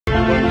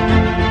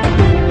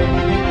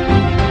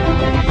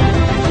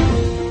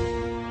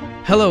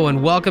Hello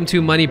and welcome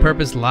to Money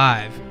Purpose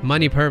Live.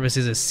 Money Purpose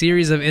is a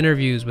series of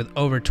interviews with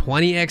over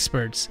 20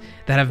 experts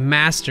that have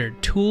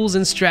mastered tools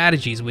and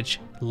strategies which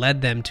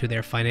led them to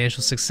their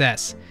financial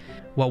success.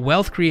 What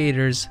wealth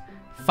creators,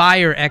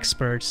 FIRE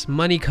experts,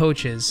 money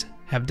coaches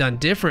have done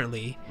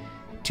differently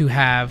to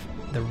have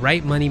the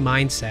right money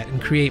mindset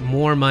and create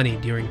more money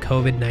during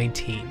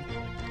COVID-19.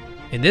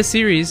 In this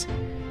series,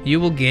 you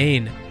will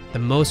gain the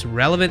most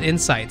relevant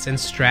insights and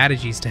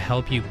strategies to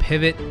help you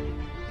pivot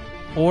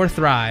or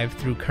thrive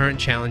through current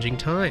challenging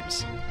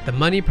times. The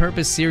Money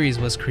Purpose series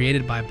was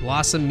created by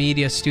Blossom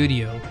Media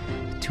Studio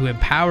to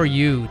empower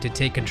you to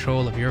take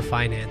control of your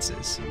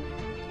finances.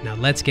 Now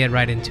let's get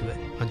right into it.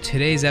 On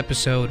today's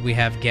episode, we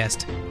have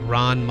guest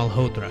Ron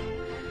Malhotra.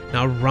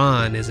 Now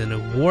Ron is an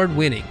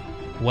award-winning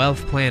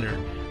wealth planner,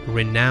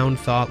 renowned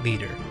thought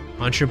leader,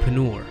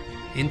 entrepreneur,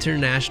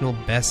 international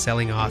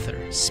best-selling author,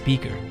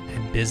 speaker,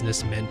 and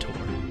business mentor.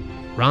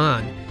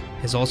 Ron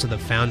is also the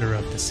founder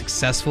of The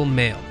Successful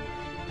Male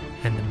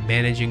and the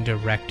managing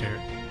director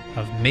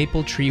of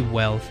Maple Tree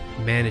Wealth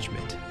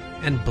Management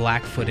and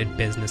Black-Footed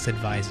Business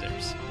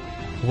Advisors.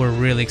 We're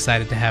really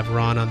excited to have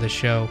Ron on the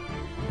show.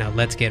 Now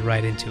let's get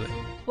right into it.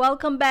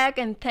 Welcome back,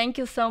 and thank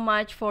you so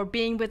much for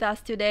being with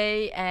us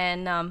today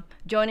and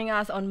joining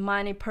us on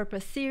Money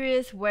Purpose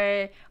series,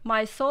 where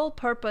my sole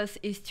purpose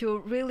is to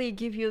really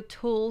give you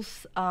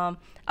tools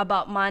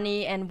about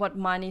money and what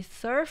money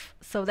serves,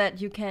 so that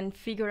you can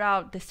figure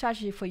out the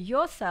strategy for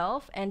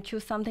yourself and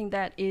choose something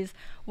that is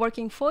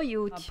working for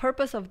you. The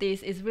purpose of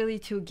this is really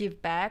to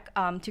give back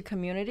to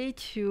community,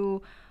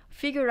 to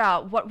figure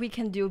out what we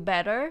can do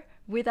better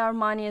with our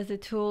money as a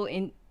tool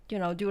in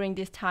during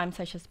this time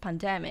such as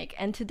pandemic.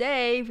 And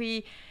today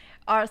we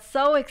are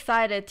so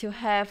excited to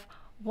have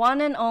one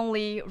and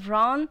only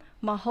Ron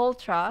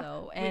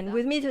Malhotra. And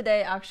with me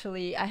today,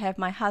 actually, I have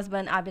my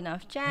husband,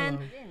 Abhinav Jain.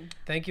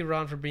 Thank you,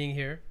 Ron, for being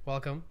here.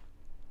 Welcome.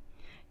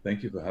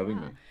 Thank you for having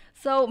me.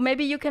 So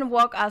maybe you can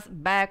walk us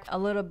back a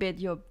little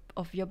bit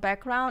of your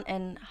background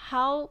and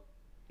how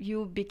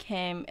you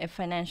became a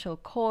financial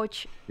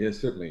coach. Yes,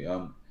 certainly.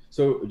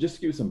 So just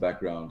to give you some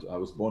background, I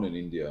was born in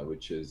India,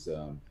 which is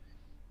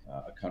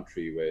a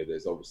country where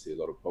there's obviously a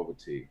lot of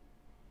poverty,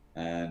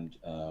 and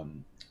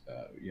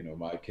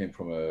I came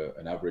from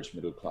an average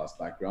middle class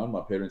background.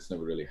 My parents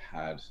never really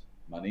had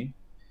money,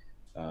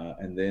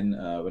 and then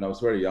when I was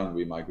very young,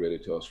 we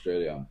migrated to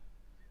Australia,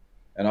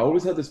 and I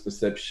always had this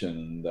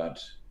perception that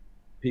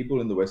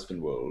people in the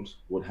Western world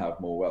would have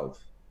more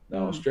wealth.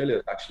 Now, Australia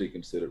is actually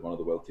considered one of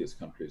the wealthiest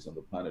countries on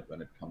the planet when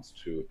it comes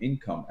to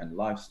income and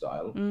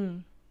lifestyle.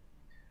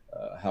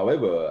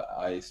 However,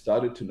 I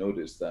started to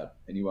notice that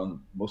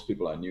most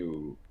people I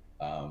knew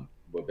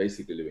were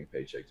basically living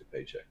paycheck to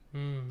paycheck.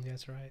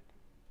 That's right.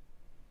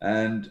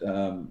 And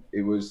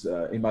it was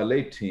in my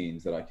late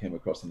teens that I came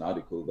across an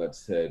article that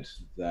said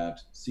that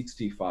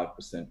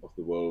 65% of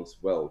the world's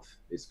wealth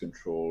is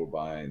controlled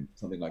by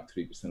something like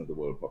 3% of the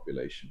world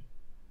population.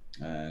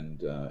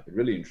 And it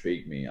really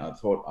intrigued me. I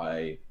thought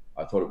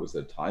it was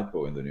a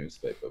typo in the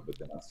newspaper, but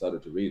then I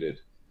started to read it.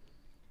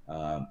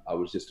 I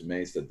was just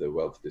amazed at the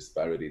wealth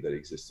disparity that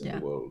exists in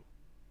the world.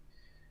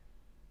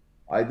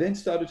 I then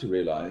started to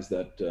realize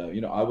that,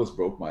 I was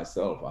broke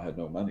myself. I had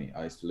no money.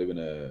 I used to live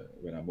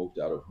when I moved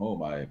out of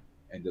home, I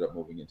ended up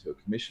moving into a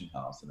commission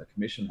house. And a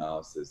commission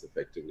house is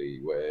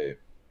effectively where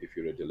if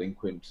you're a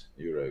delinquent,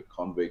 you're a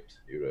convict,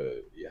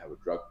 you have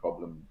a drug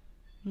problem,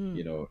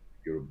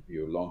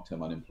 you're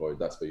long-term unemployed,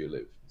 that's where you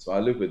live. So I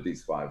lived with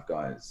these 5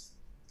 guys,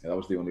 and that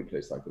was the only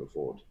place I could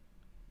afford.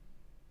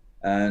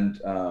 And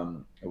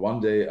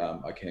one day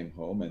I came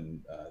home,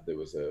 and there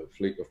was a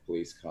fleet of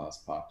police cars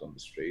parked on the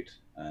street.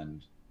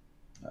 And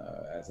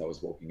as I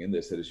was walking in, they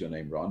said, "Is your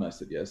name Ron?" I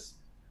said, "Yes."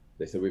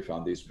 They said, "We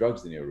found these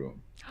drugs in your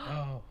room."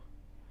 Oh.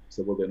 I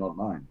said, "Well, they're not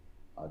mine.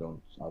 I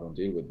don't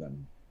deal with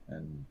them."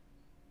 And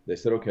they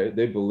said, "Okay."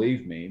 They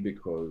believed me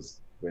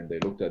because when they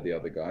looked at the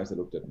other guys, they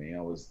looked at me.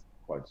 I was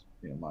quite,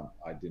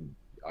 I didn't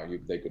argue.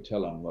 They could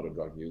tell I'm not a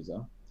drug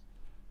user,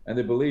 and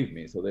they believed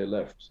me, so they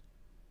left.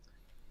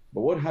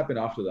 But what happened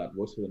after that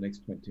was, for the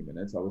next 20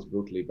 minutes, I was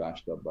brutally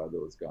bashed up by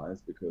those guys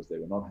because they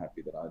were not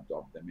happy that I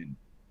dobbed them in.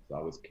 So I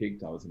was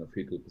kicked. I was in a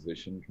fetal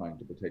position trying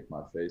to protect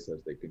my face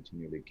as they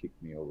continually kicked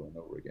me over and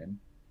over again.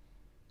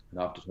 And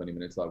after 20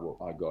 minutes, I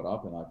got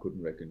up and I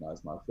couldn't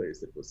recognize my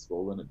face. It was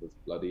swollen. It was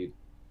bloodied.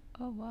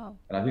 Oh, wow.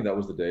 And I think that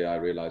was the day I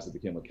realized it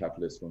became a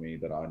catalyst for me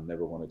that I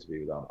never wanted to be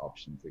without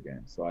options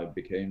again. So I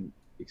became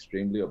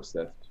extremely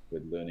obsessed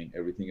with learning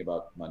everything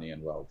about money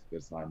and wealth,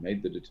 because I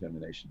made the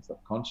determination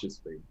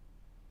subconsciously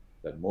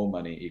that more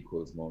money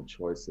equals more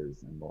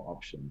choices and more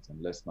options, and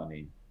less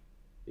money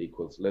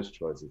equals less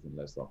choices and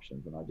less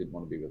options. And I didn't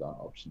want to be without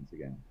options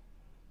again.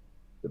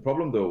 The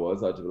problem, though,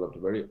 was I developed a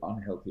very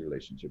unhealthy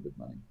relationship with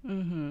money.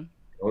 In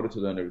order to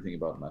learn everything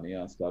about money,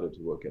 I started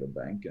to work at a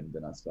bank, and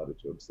then I started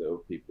to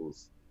observe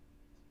people's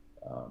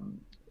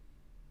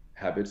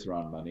habits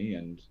around money,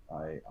 and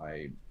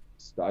I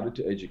started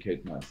to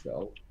educate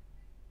myself.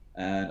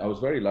 And I was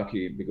very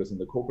lucky because in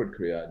the corporate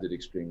career, I did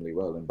extremely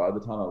well. And by the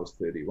time I was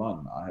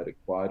 31, I had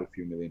acquired a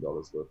few $1 million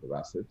worth of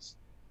assets.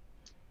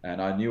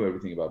 And I knew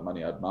everything about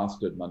money. I'd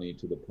mastered money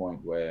to the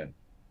point where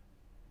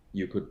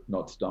you could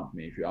not stump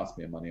me. If you asked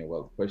me a money or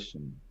wealth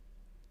question,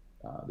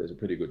 there's a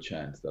pretty good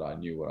chance that I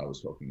knew what I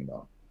was talking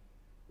about.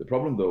 The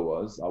problem, though,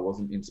 was I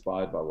wasn't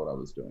inspired by what I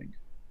was doing.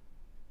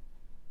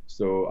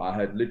 So I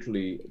had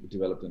literally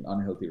developed an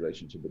unhealthy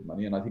relationship with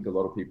money. And I think a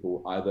lot of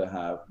people either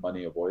have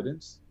money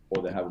avoidance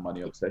or they have a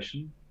money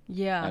obsession.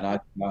 Yeah. And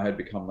I had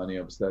become money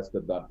obsessed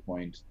at that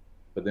point.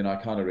 But then I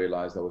kind of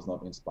realized I was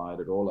not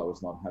inspired at all. I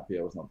was not happy.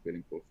 I was not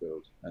feeling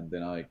fulfilled. And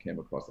then I came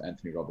across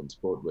Anthony Robbins'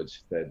 quote,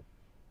 which said,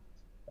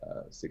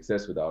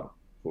 success without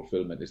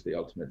fulfillment is the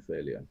ultimate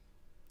failure.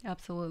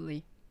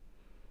 Absolutely.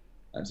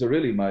 And so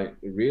really my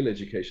real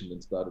education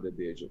then started at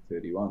the age of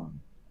 31.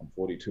 I'm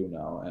 42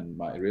 now, and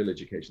my real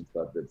education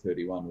started at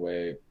 31,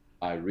 where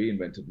I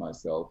reinvented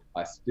myself.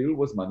 I still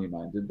was money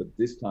minded, but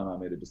this time I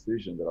made a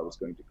decision that I was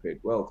going to create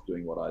wealth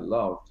doing what I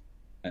loved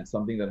and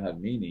something that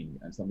had meaning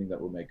and something that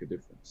would make a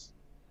difference.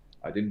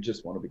 I didn't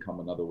just want to become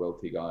another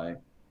wealthy guy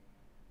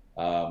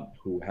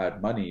who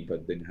had money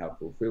but didn't have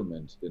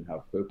fulfillment, didn't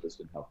have purpose,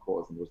 didn't have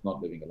cause, and was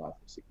not living a life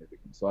of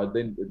significance. So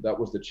that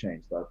was the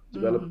change. So I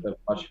developed a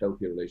much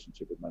healthier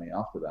relationship with money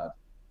after that.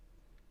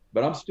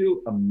 But I'm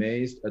still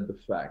amazed at the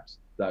fact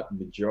that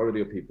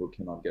majority of people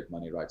cannot get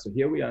money right. So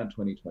here we are in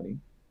 2020.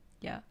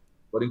 Yeah.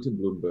 According to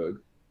Bloomberg,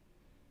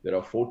 there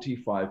are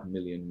 45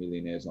 million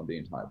millionaires on the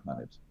entire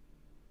planet.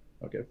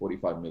 Okay,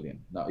 45 million.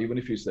 Now, even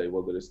if you say,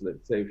 well, there is,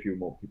 let's say, a few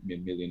more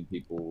million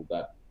people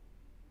that,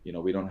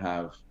 we don't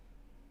have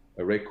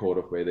a record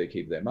of where they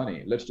keep their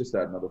money. Let's just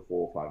add another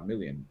 4 or 5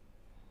 million.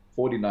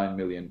 49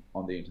 million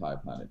on the entire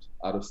planet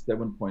out of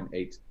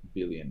 7.8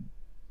 billion.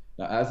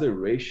 Now, as a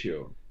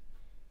ratio,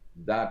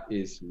 that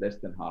is less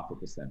than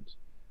 0.5%.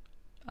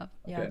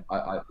 Yeah.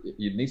 Okay,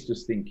 it needs to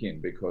sink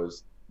in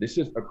because this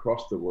is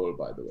across the world,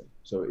 by the way.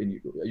 So, are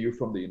you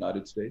from the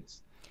United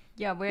States?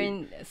 Yeah, we're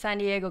in San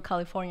Diego,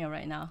 California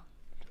right now.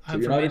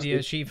 I'm from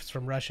India. She's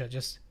from Russia,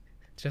 just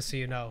so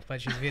you know.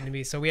 But she's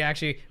Vietnamese. So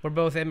we're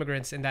both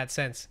immigrants in that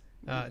sense.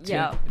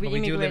 Yeah, but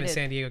we do live in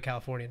San Diego,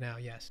 California now.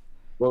 Yes.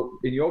 Well,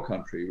 in your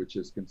country, which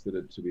is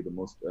considered to be the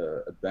most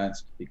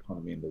advanced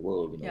economy in the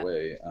world, in a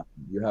way,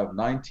 you have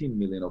 19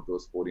 million of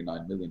those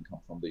 49 million come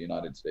from the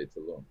United States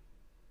alone.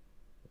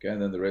 Okay,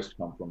 and then the rest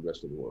come from the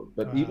rest of the world.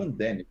 But even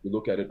then, if you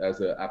look at it as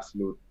an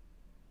absolute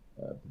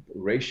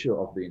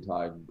ratio of the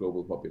entire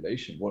global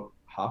population, what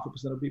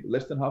 0.5% of people,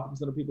 less than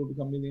 0.5% of people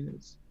become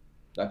millionaires.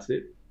 That's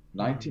it.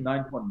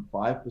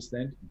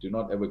 99.5% do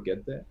not ever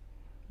get there.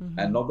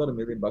 And not that $1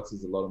 million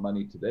is a lot of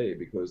money today,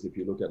 because if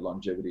you look at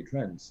longevity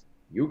trends,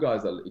 you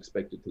guys are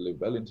expected to live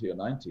well into your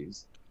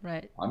 90s.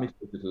 Right. I'm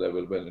expected to live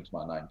well into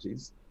my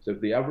 90s. So if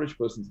the average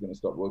person is going to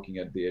stop working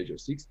at the age of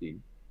 60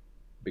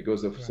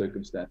 because of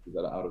circumstances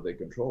that are out of their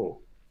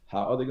control,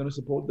 how are they going to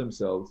support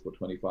themselves for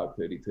 25,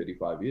 30,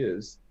 35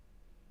 years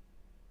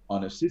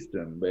on a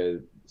system where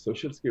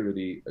Social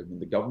Security,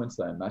 the governments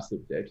are in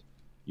massive debt,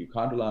 you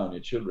can't rely on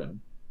your children.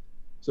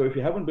 So if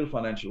you haven't built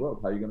financial wealth,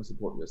 how are you going to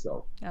support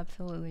yourself?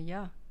 Absolutely,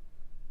 yeah.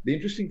 The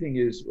interesting thing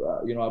is,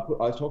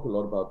 I talk a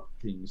lot about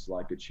things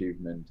like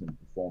achievement and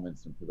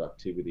performance and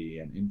productivity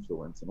and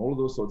influence and all of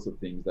those sorts of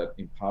things that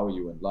empower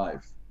you in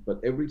life. But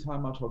every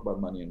time I talk about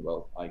money and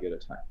wealth, I get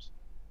attacked,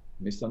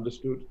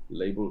 misunderstood,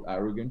 labeled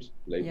arrogant,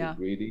 labeled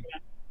greedy.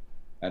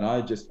 And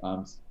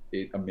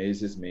it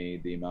amazes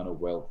me the amount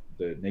of wealth,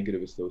 the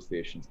negative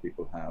associations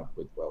people have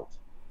with wealth.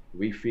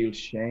 We feel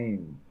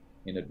shame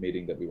in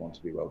admitting that we want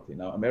to be wealthy.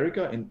 Now,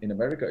 in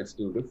America, it's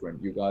still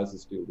different. You guys are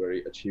still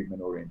very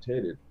achievement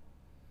orientated.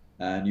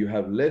 And you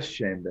have less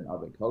shame than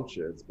other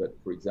cultures. But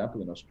for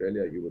example, in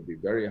Australia, you would be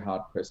very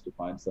hard pressed to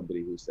find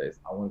somebody who says,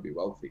 I want to be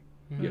wealthy.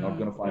 You're not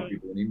going to find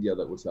people in India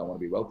that will say, I want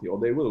to be wealthy, or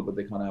they will, but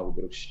they kind of have a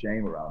bit of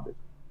shame around it.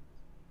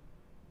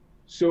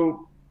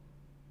 So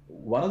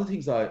one of the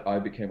things I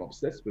became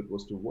obsessed with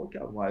was to work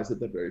out, why is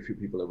it that very few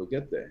people ever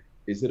get there?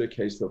 Is it a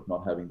case of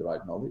not having the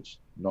right knowledge,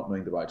 not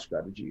knowing the right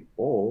strategy,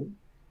 or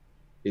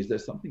is there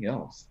something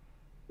else?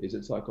 Is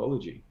it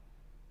psychology?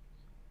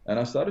 And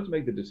I started to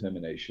make the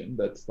determination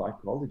that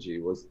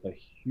psychology was a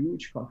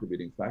huge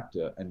contributing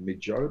factor, and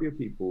majority of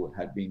people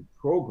had been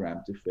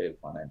programmed to fail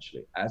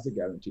financially as a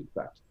guaranteed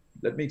fact.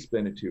 Let me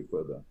explain it to you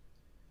further.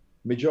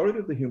 Majority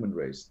of the human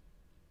race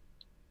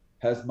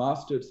has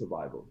mastered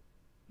survival,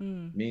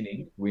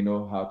 meaning we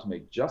know how to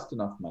make just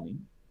enough money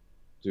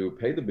to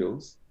pay the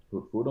bills,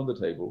 put food on the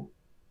table.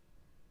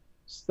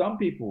 Some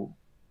people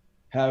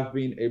have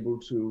been able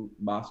to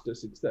master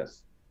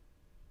success,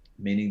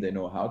 meaning they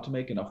know how to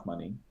make enough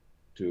money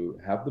to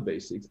have the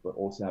basics, but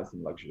also have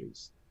some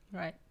luxuries.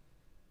 Right.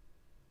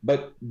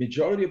 But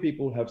majority of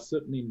people have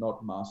certainly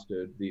not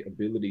mastered the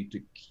ability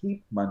to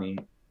keep money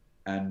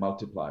and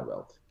multiply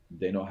wealth.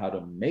 They know how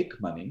to make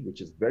money,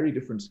 which is very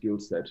different skill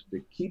set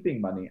to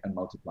keeping money and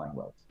multiplying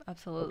wealth.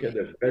 Absolutely. Okay,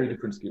 they're very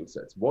different skill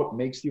sets. What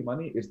makes you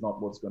money is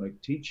not what's going to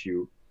teach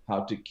you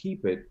how to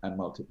keep it and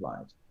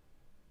multiply it.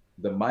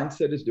 The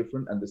mindset is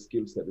different and the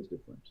skill set is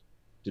different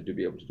to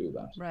be able to do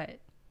that. Right.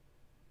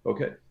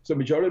 Okay, so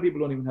majority of people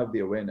don't even have the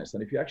awareness.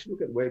 And if you actually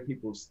look at where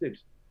people sit,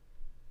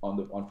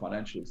 on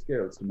financial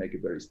scales, to make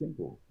it very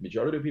simple,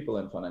 majority of people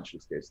are in financial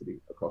scarcity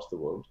across the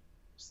world,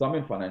 some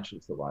in financial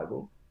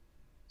survival,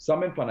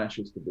 some in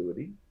financial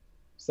stability,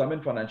 some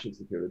in financial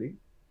security,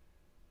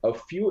 a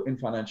few in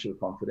financial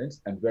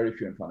confidence, and very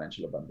few in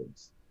financial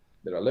abundance.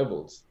 There are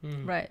levels.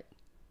 Right.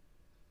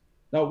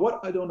 Now, what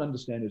I don't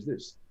understand is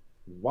this.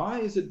 Why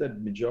is it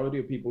that majority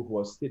of people who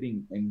are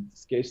sitting in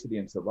scarcity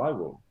and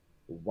survival,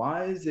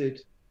 why is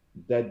it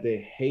that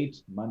they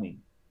hate money?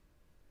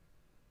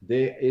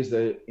 There is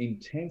an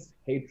intense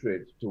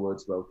hatred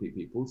towards wealthy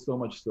people, so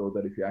much so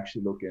that if you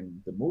actually look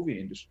in the movie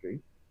industry,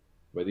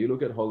 whether you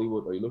look at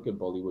Hollywood or you look at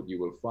Bollywood, you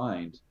will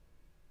find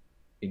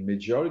in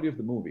majority of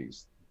the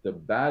movies, the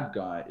bad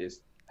guy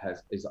is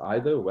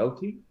either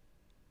wealthy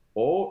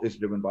or is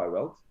driven by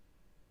wealth.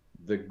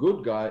 The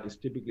good guy is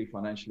typically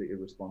financially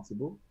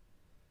irresponsible.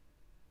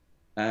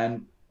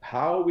 And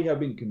how we have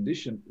been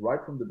conditioned right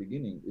from the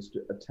beginning is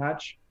to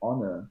attach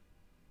honor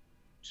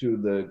to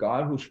the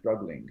guy who's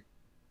struggling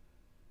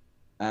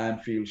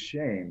and feel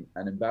shame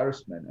and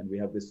embarrassment. And we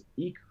have this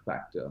eek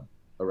factor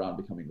around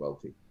becoming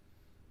wealthy,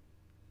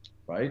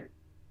 right?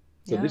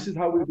 So this is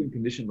how we've been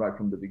conditioned right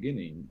from the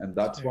beginning. And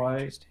that's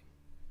why,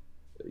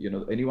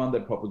 anyone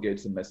that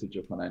propagates a message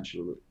of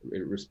financial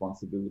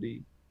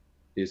responsibility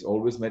is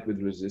always met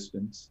with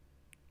resistance.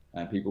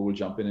 And people will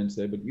jump in and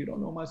say, but you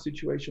don't know my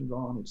situation,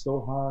 Ron. It's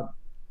so hard.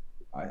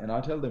 And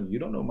I tell them, you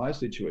don't know my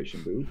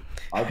situation, dude.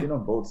 I've been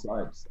on both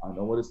sides. I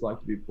know what it's like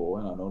to be poor,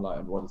 and I know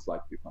what it's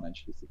like to be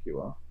financially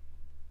secure.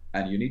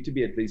 And you need to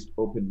be at least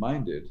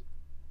open-minded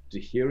to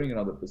hearing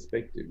another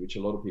perspective, which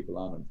a lot of people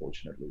aren't,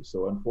 unfortunately.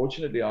 So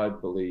unfortunately, I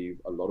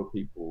believe a lot of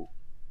people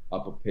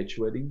are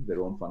perpetuating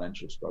their own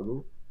financial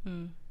struggle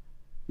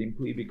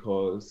simply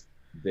because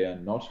they are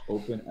not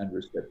open and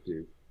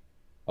receptive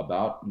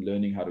about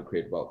learning how to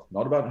create wealth,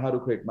 not about how to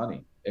create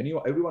money.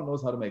 Everyone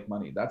knows how to make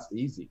money. That's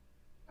easy.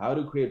 How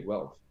to create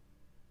wealth.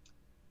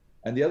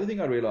 And the other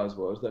thing I realized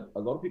was that a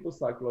lot of people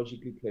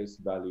psychologically place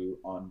value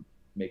on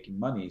making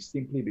money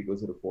simply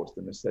because it affords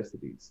them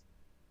necessities.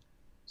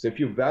 So if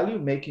you value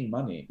making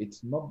money,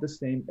 it's not the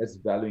same as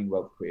valuing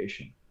wealth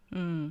creation.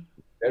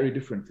 Very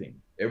different thing.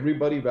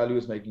 Everybody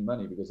values making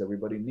money because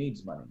everybody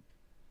needs money.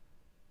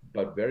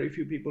 But very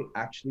few people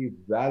actually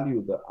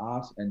value the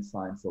art and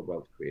science of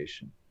wealth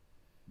creation.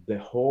 The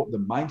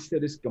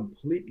mindset is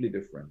completely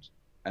different,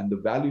 and the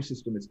value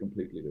system is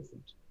completely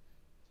different.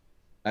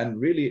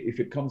 And really, if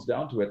it comes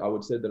down to it, I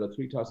would say there are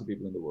three types of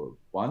people in the world.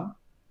 One,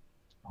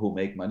 who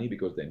make money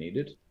because they need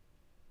it.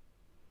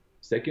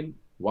 Second,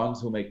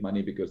 ones who make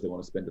money because they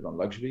want to spend it on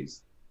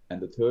luxuries.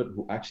 And the third,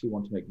 who actually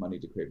want to make money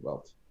to create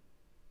wealth.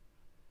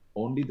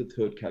 Only the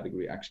third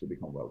category actually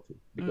become wealthy,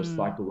 because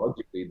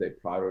psychologically they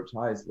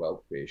prioritize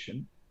wealth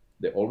creation.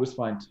 They always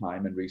find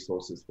time and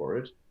resources for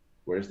it.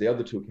 Whereas the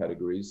other two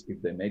categories,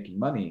 if they're making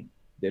money,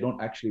 they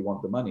don't actually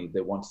want the money.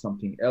 They want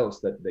something else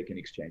that they can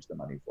exchange the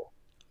money for.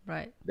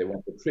 Right. They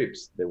want the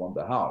trips, they want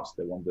the house,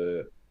 they want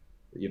the,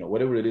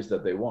 whatever it is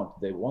that they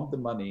want. They want the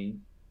money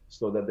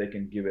so that they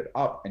can give it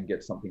up and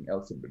get something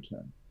else in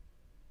return.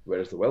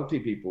 Whereas the wealthy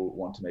people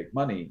want to make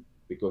money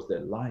because they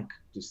like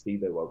to see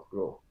their wealth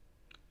grow.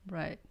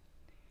 Right.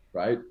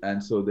 Right.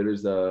 And so there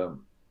is a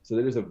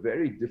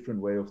very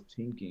different way of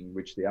thinking,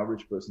 which the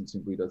average person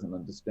simply doesn't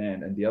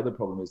understand. And the other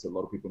problem is a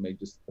lot of people make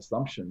just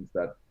assumptions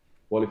that,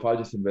 well, if I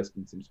just invest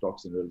in some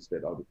stocks and real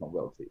estate, I'll become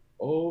wealthy.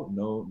 Oh,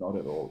 no, not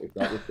at all. If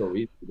that was so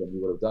easy, then we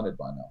would have done it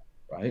by now,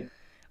 right?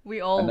 We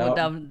all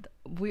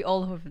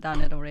have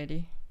done it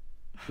already.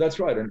 That's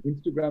right. And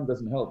Instagram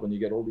doesn't help when you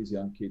get all these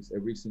young kids.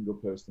 Every single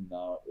person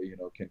now,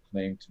 can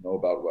claim to know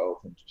about wealth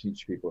and to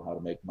teach people how to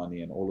make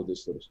money and all of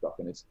this sort of stuff.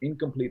 And it's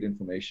incomplete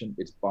information.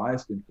 It's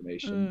biased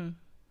information.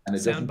 And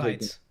it doesn't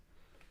take it.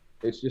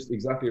 It's just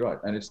exactly right.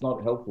 And it's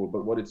not helpful.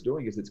 But what it's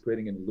doing is it's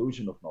creating an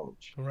illusion of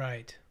knowledge.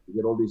 Right. You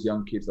get all these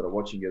young kids that are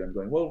watching it and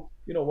going, well,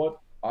 you know what?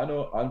 I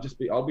know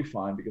I'll be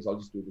fine because I'll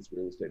just do this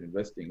real estate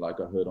investing like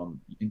I heard on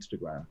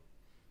Instagram.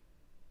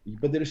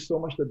 But there is so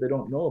much that they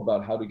don't know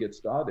about how to get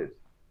started.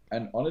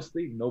 And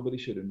honestly, nobody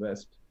should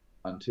invest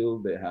until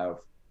they have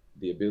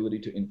the ability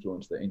to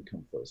influence their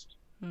income first.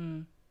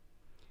 Okay?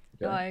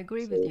 No, I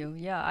agree with you.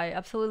 Yeah, I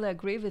absolutely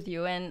agree with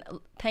you. And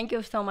thank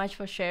you so much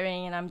for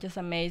sharing. And I'm just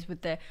amazed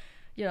with the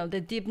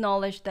deep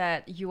knowledge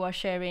that you are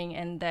sharing,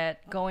 and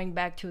that going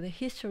back to the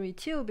history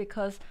too,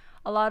 because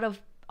a lot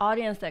of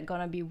audience that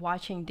gonna be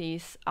watching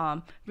this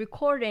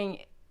recording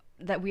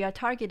that we are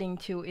targeting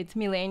to, it's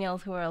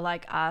millennials who are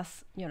like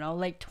us,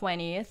 late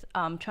 20s,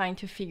 trying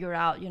to figure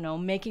out,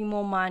 making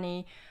more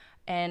money,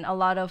 and a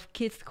lot of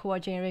kids who are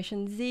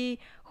Generation Z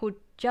who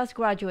just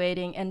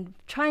graduating and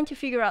trying to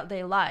figure out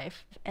their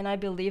life. And I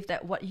believe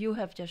that what you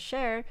have just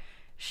shared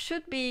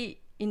should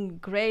be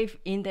engraved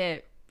in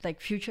their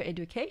future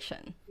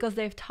education, because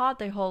they've taught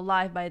their whole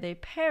life by their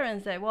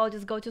parents that, well,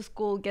 just go to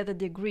school, get a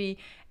degree,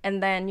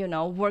 and then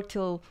work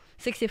till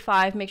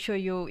 65, make sure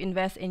you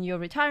invest in your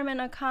retirement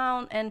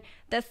account. And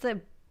that's the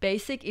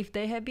basic, if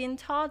they have been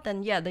taught,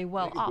 then yeah, they're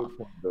well Make a off. good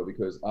point though,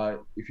 because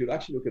if you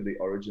actually look at the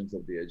origins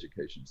of the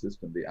education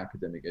system, the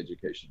academic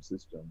education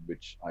system,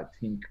 which I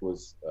think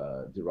was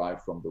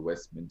derived from the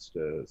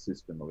Westminster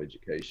system of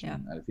education, Yeah.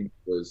 and I think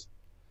it was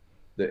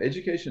the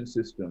education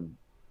system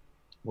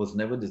was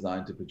never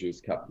designed to produce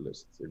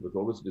capitalists. It was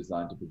always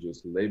designed to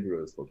produce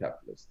laborers for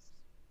capitalists.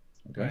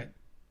 Okay. Right.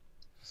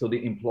 So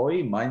the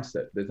employee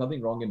mindset, there's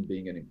nothing wrong in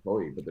being an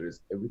employee, but there is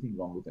everything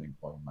wrong with an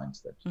employee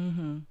mindset.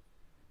 Mm-hmm.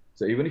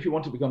 So even if you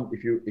want to become,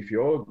 if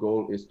your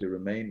goal is to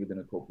remain within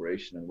a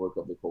corporation and work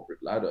up the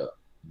corporate ladder,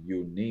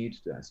 you need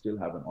to still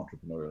have an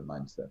entrepreneurial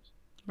mindset.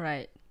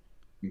 Right.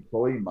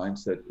 Employee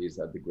mindset is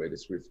at the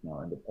greatest risk now,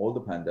 and all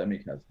the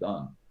pandemic has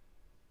done,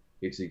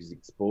 it's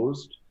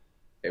exposed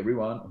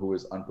everyone who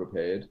is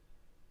unprepared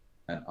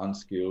and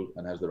unskilled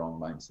and has the wrong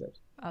mindset.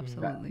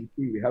 Absolutely.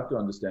 We have to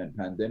understand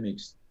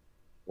pandemics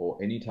or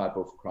any type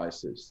of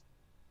crisis,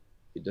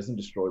 it doesn't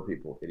destroy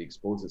people, it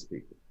exposes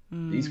people.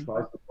 These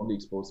crises only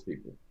expose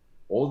people.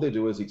 All they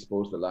do is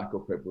expose the lack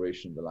of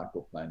preparation, the lack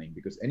of planning,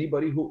 because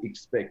anybody who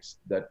expects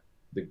that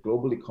the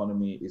global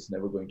economy is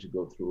never going to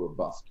go through a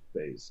bust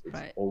phase,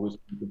 it's always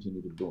going to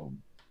continue to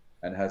boom,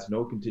 and has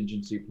no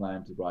contingency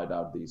plan to ride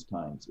out these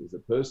times, is a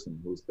person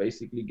who's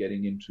basically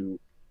getting into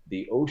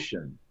the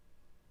ocean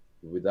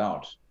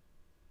without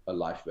a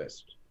life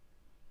vest.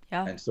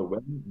 Yeah. And so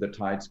when the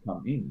tides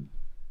come in,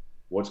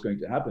 what's going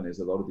to happen is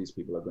a lot of these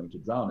people are going to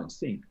drown and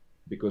sink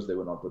because they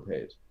were not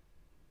prepared.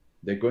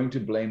 They're going to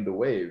blame the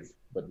wave,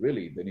 but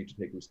really they need to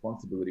take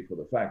responsibility for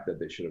the fact that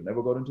they should have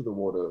never got into the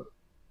water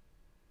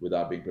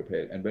without being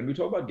prepared. And when we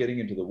talk about getting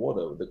into the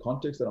water, the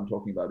context that I'm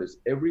talking about is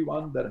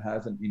everyone that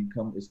has an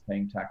income, is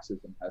paying taxes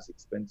and has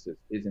expenses,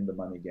 is in the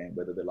money game,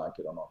 whether they like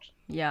it or not.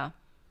 Yeah.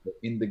 They're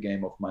in the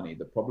game of money.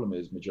 The problem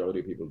is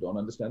majority of people don't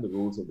understand the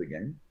rules of the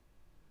game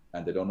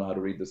and they don't know how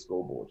to read the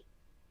scoreboard.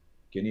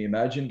 Can you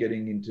imagine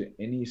getting into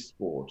any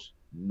sport,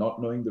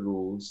 not knowing the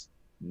rules,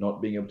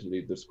 not being able to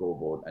read the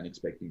scoreboard and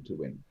expecting to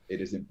win? It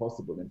is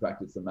impossible. In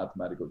fact, it's a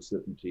mathematical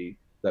certainty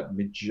that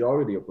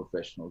majority of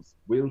professionals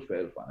will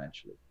fail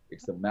financially.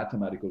 It's a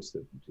mathematical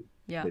certainty.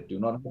 Yeah. They do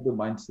not have the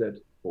mindset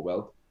for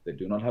wealth. They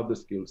do not have the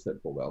skill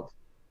set for wealth.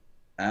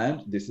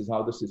 And this is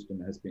how the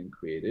system has been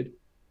created,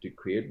 to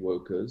create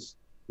workers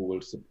who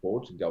will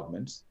support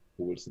governments,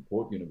 who will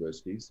support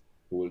universities,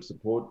 who will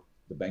support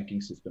the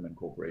banking system and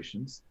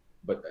corporations,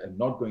 but are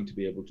not going to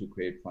be able to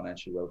create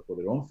financial wealth for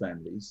their own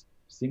families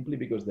simply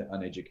because they're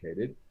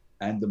uneducated.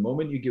 And the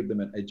moment you give them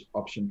an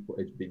option for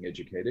being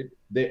educated,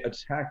 they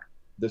attack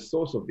the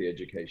source of the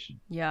education.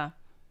 Yeah.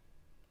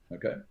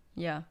 Okay.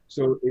 Yeah.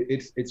 So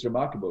it's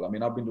remarkable. I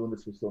mean, I've been doing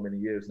this for so many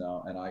years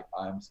now, and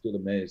I'm still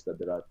amazed that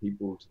there are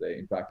people today.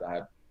 In fact, I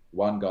had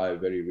one guy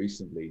very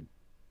recently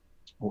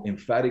who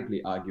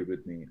emphatically argued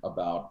with me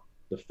about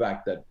the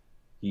fact that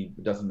he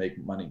doesn't make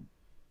money.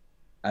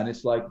 And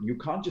it's like, you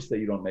can't just say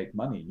you don't make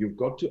money. You've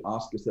got to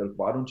ask yourself,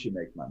 why don't you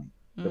make money?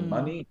 The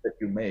money that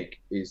you make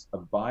is a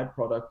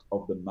byproduct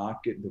of the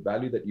market, the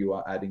value that you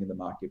are adding in the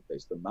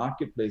marketplace. The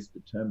marketplace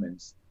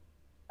determines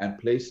and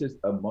places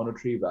a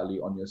monetary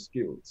value on your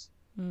skills.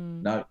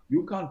 Now,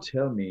 you can't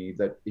tell me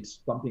that it's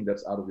something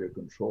that's out of your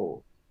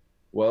control.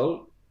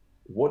 Well,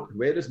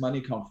 where does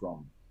money come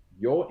from?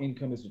 Your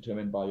income is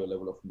determined by your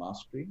level of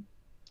mastery,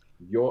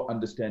 your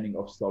understanding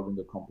of solving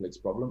a complex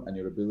problem, and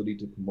your ability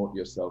to promote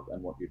yourself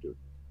and what you do.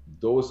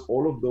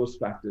 All of those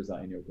factors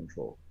are in your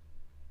control.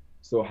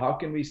 So how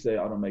can we say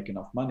I don't make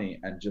enough money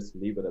and just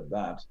leave it at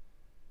that?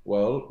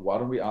 Well, why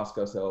don't we ask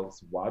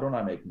ourselves, why don't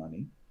I make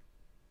money?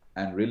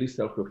 And really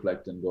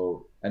self-reflect and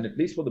go, and at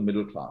least for the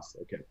middle class,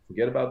 okay,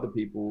 forget about the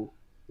people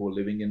who are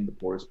living in the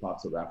poorest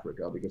parts of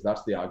Africa, because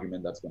that's the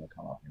argument that's going to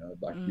come up.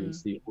 Like you'll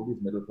see all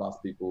these middle class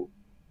people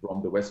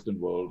from the Western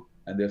world,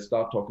 and they'll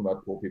start talking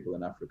about poor people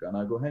in Africa. And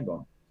I go, hang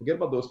on, forget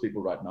about those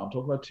people right now.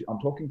 I'm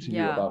talking to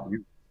you about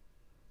you.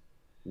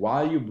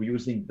 Why are you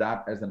using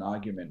that as an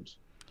argument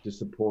to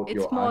support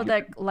your argument?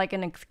 It's more like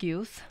an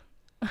excuse.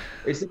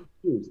 It's an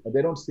excuse.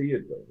 They don't see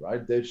it though,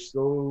 right? They're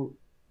so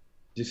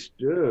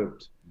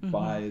disturbed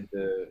by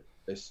the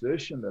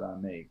assertion that I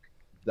make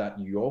that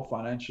your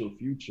financial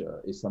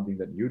future is something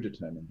that you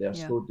determine. They're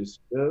so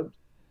disturbed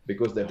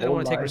because they don't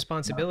want to take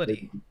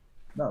responsibility.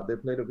 They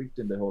played a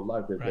victim their whole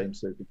life. They blame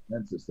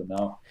circumstances. So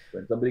now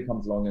when somebody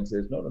comes along and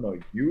says, no,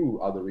 you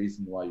are the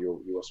reason why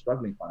you are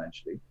struggling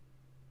financially.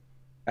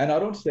 And I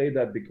don't say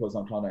that because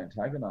I'm trying to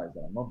antagonize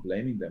them. I'm not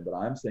blaming them, but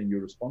I'm saying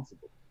you're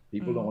responsible.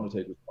 People don't want to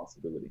take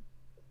responsibility.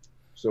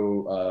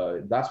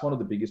 So that's one of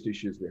the biggest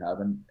issues we have.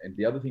 And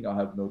the other thing I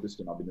have noticed,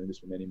 and I've been doing this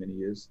for many, many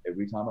years,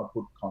 every time I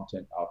put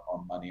content out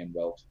on money and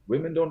wealth,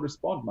 women don't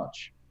respond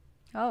much.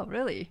 Oh,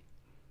 really?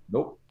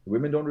 Nope.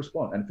 Women don't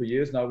respond. And for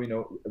years now, we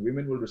know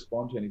women will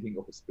respond to anything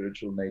of a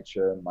spiritual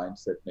nature,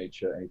 mindset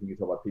nature, anything you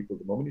talk about people.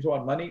 The moment you talk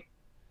about money,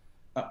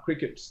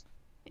 crickets.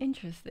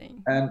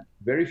 Interesting. And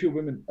very few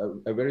women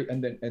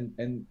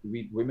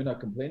women are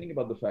complaining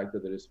about the fact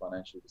that there is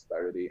financial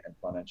disparity and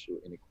financial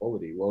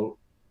inequality. Well,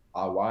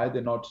 why are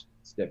they not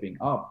stepping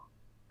up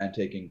and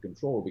taking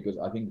control? Because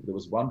I think there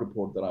was one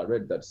report that I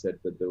read that said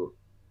that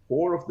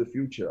core of the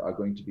future are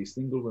going to be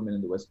single women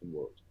in the Western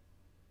world.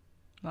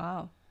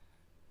 Wow.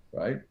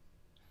 Right?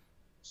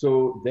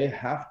 So they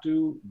have to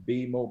be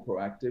more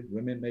proactive.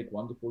 Women make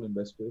wonderful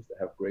investors. They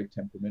have great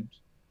temperament.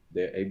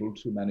 They're able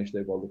to manage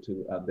their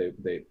volatile,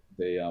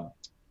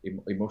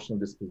 emotional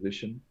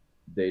disposition.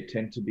 They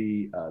tend to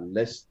be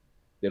less.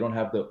 They don't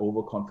have the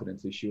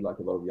overconfidence issue like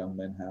a lot of young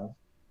men have.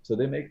 So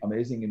they make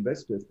amazing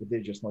investors, but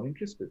they're just not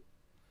interested.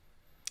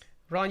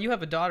 Ron, you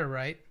have a daughter,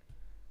 right?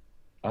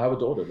 I have a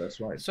daughter,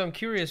 that's right. So I'm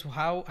curious,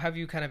 how have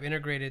you kind of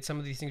integrated some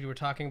of these things you were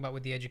talking about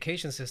with the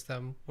education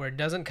system, where it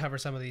doesn't cover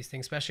some of these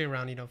things, especially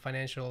around,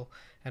 financial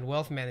and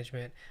wealth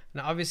management?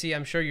 Now, obviously,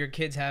 I'm sure your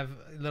kids have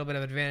a little bit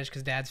of advantage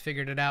because dad's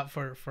figured it out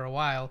for a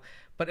while.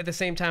 But at the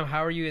same time,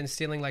 how are you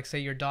instilling, like, say,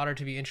 your daughter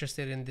to be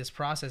interested in this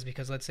process?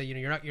 Because let's say,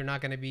 you're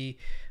not going to be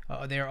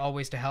there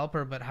always to help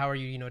her, but how are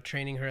you,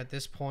 training her at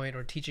this point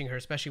or teaching her,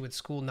 especially with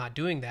school not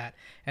doing that?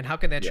 And how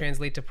could that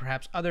translate to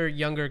perhaps other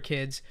younger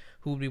kids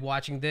who would be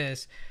watching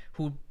this,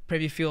 who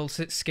maybe feel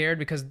scared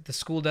because the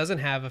school doesn't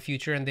have a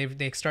future, and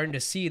they're starting to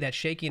see that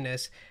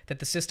shakiness, that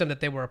the system that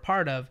they were a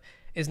part of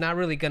is not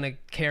really going to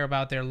care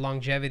about their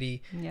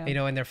longevity,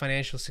 and their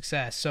financial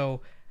success.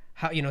 So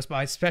how,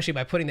 especially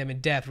by putting them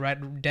in debt right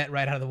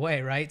out of the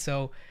way, right?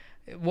 So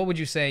what would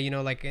you say,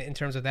 like in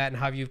terms of that, and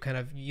how have you kind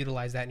of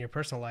utilized that in your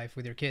personal life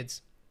with your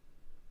kids?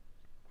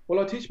 Well,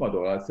 I teach my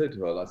daughter. I said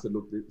to her,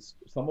 look,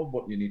 some of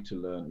what you need to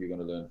learn, you're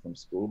going to learn from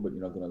school, but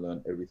you're not going to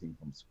learn everything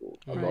from school.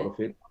 Right. A lot of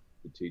it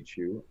to teach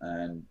you.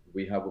 And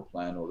we have a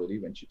plan already.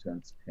 When she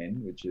turns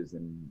 10, which is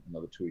in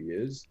another 2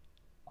 years,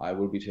 I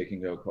will be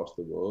taking her across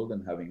the world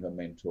and having her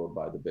mentored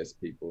by the best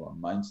people on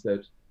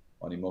mindset,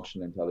 on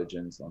emotional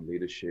intelligence, on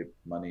leadership,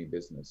 money,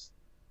 business.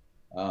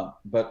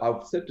 But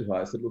I've said to her,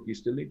 I said, look, you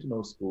still need to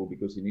know school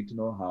because you need to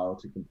know how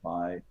to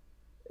comply.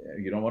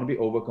 You don't want to be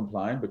over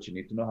compliant, but you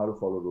need to know how to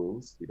follow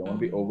rules. You don't want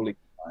to be overly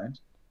compliant.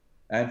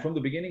 And from the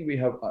beginning, we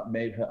have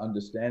made her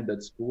understand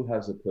that school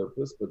has a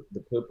purpose, but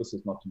the purpose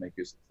is not to make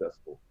you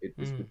successful. It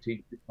is to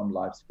teach you some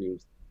life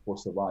skills for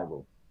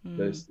survival.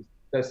 The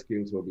success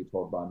skills will be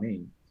taught by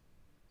me.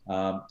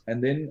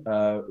 And then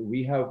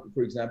we have,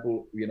 for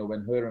example,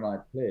 when her and I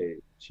play,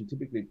 she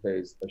typically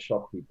plays a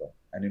shopkeeper.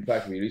 And in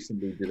fact, we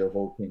recently did a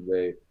whole thing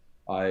where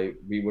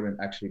we were in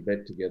actually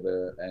bed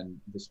together, and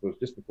this was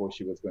just before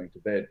she was going to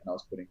bed, and I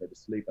was putting her to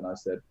sleep, and I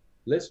said,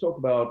 let's talk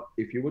about,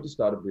 if you were to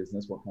start a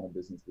business, what kind of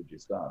business would you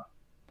start?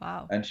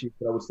 Wow. And she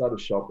said, I would start a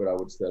shop where I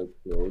would sell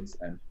clothes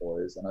and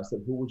toys. And I said,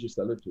 who would you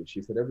sell it to?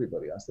 She said,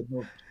 everybody. I said,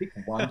 no, pick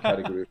one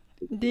category.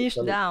 Niche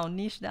down.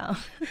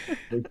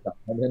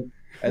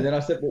 And then I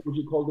said, what would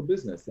you call the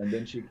business? And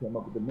then she came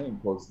up with a name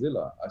called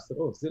Zilla. I said,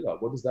 oh, Zilla,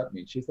 what does that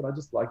mean? She said, I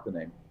just like the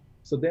name.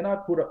 So then I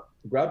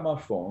grabbed my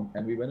phone,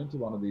 and we went into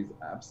one of these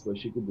apps where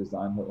she could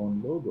design her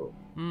own logo.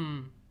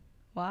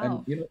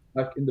 Wow. And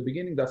like in the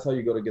beginning, that's how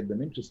you got to get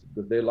them interested,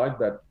 because they like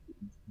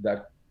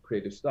that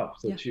creative stuff.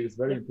 So she was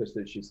very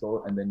interested. She saw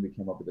it, and then we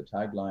came up with a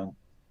tagline.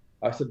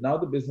 I said, now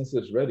the business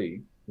is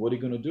ready. What are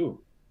you going to do?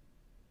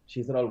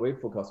 She said, I'll wait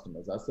for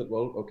customers. I said,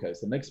 well, okay.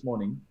 So next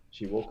morning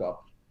she woke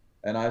up,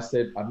 and I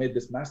said, I made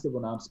this massive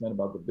announcement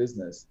about the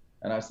business.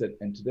 And I said,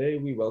 and today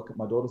we welcome,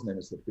 my daughter's name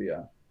is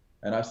Sophia.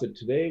 And I said,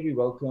 today we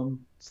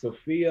welcome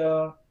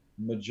Sophia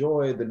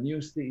Majoy, the new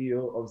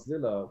CEO of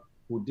Zilla,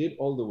 who did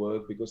all the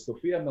work because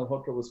Sophia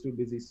Malhotra was too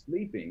busy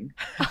sleeping.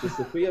 So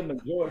Sophia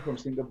Majoy from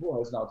Singapore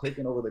has now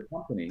taken over the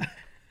company.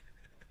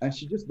 And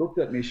she just looked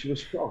at me. She was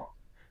shocked.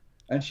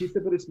 And she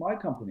said, but it's my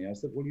company. I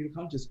said, well, you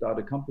can't just start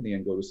a company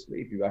and go to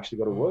sleep. You've actually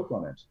got to work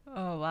on it.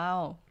 Oh,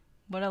 wow.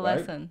 What a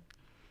lesson.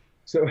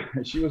 So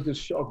she was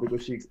just shocked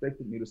because she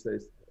expected me to say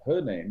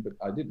her name, but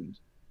I didn't.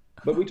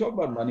 But we talk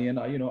about money, and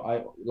I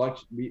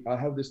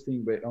have this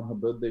thing where on her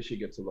birthday, she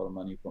gets a lot of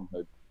money from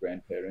her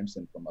grandparents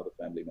and from other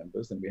family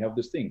members. And we have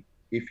this thing.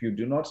 If you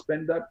do not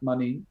spend that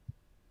money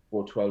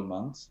for 12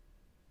 months,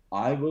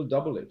 I will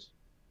double it.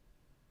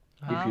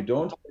 Wow. If you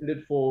don't spend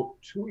it for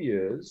 2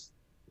 years,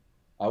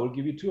 I will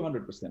give you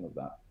 200% of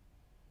that,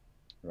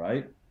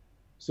 right?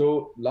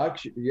 So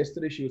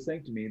yesterday, she was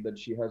saying to me that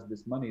she has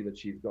this money that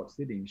she's got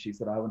sitting. She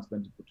said, I haven't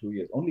spent it for 2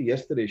 years. Only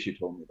yesterday she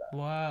told me that.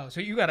 Wow. So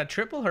you got to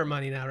triple her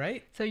money now,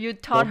 right? So you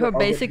taught her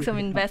basics of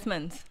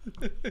investments.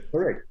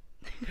 Correct.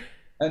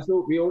 And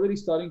so we're already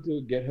starting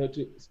to get her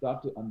to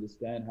start to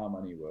understand how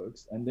money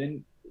works. And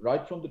then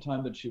right from the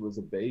time that she was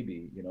a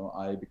baby,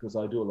 because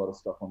I do a lot of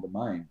stuff on the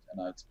mind,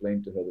 and I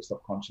explained to her the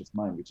subconscious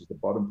mind, which is the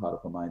bottom part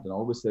of her mind. And I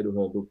always say to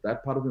her, look,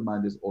 that part of your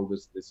mind is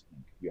always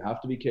listening. You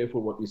have to be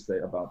careful what you say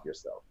about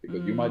yourself,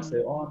 because you might say,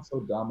 oh, I'm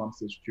so dumb, I'm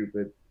so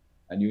stupid.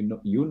 And you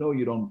know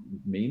you don't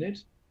mean it,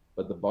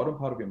 but the bottom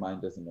part of your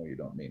mind doesn't know you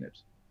don't mean it.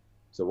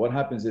 So what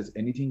happens is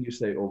anything you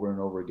say over and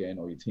over again,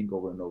 or you think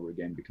over and over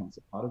again, becomes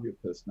a part of your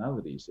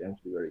personality. So you have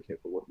to be very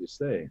careful what you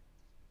say.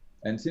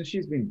 And since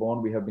she's been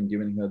born, we have been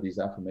giving her these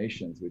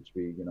affirmations, which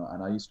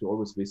and I used to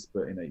always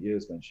whisper in her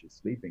ears when she's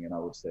sleeping. And I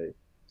would say,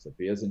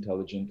 Sophia's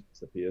intelligent,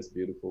 Sophia's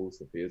beautiful,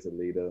 Sophia's a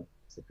leader,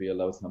 Sophia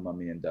loves her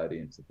mommy and daddy,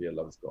 and Sophia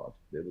loves God.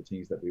 They're the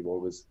things that we've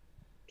always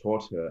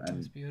taught her. And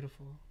that's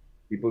beautiful.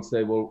 People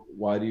say, well,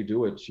 why do you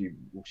do it? She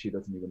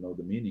doesn't even know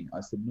the meaning. I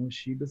said, no,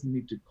 she doesn't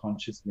need to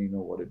consciously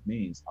know what it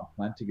means. I'm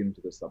planting it into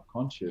the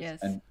subconscious. Yes.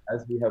 And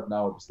as we have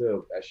now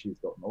observed, as she's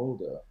gotten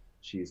older,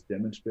 she is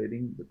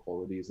demonstrating the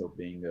qualities of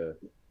being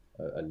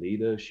a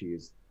leader. She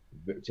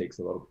takes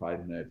a lot of pride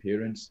in her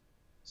appearance.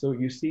 So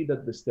you see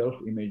that the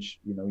self-image,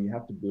 you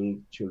have to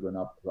build children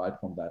up right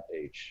from that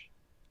age.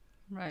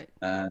 Right.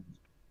 And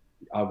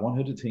I want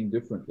her to think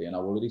differently. And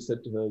I've already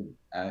said to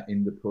her,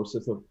 in the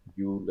process of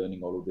you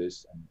learning all of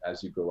this, and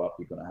as you grow up,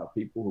 you're going to have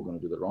people who are going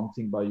to do the wrong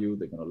thing by you.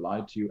 They're going to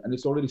lie to you. And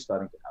it's already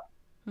starting to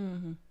happen.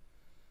 Mm-hmm.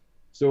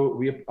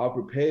 So I've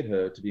prepared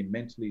her to be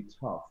mentally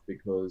tough,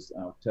 because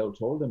I've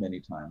told her many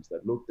times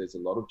that, look, there's a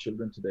lot of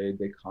children today,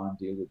 they can't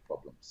deal with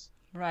problems.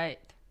 Right.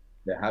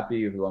 They're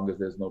happy as long as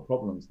there's no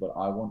problems. But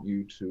I want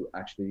you to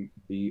actually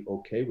be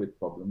okay with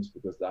problems,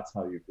 because that's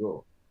how you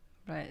grow.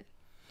 Right.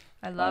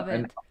 I love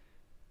it.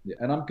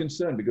 And I'm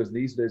concerned because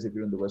these days, if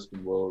you're in the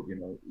Western world,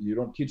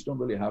 kids don't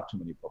really have too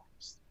many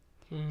problems.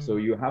 So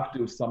you have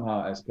to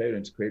somehow, as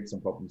parents, create some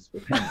problems for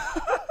them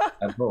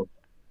at home,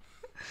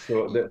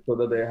 so that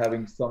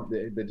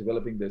they're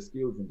developing their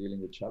skills and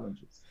dealing with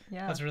challenges.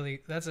 Yeah,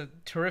 that's a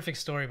terrific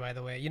story, by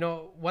the way.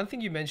 One thing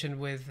you mentioned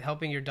with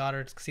helping your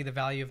daughter to see the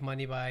value of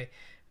money by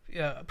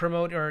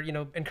promote or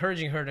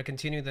encouraging her to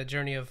continue the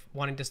journey of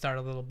wanting to start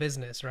a little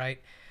business,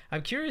 right?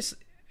 I'm curious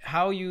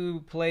how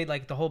you played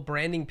like the whole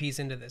branding piece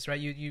into this,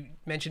 right? You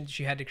mentioned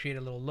she had to create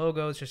a little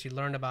logo, so she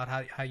learned about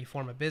how you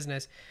form a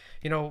business.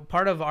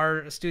 Part of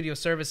our studio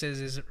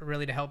services is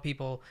really to help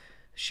people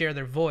share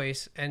their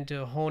voice and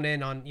to hone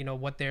in on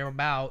what they're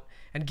about,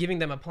 and giving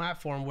them a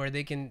platform where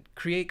they can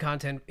create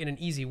content in an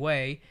easy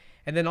way.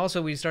 And then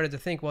also we started to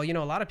think, well,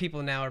 a lot of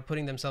people now are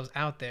putting themselves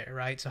out there,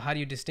 right? So how do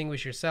you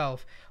distinguish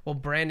yourself? Well,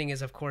 branding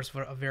is, of course,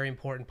 a very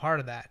important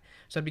part of that.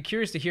 So I'd be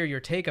curious to hear your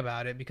take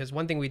about it, because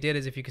one thing we did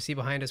is, if you can see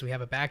behind us, we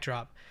have a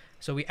backdrop.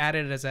 So we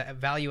added it as a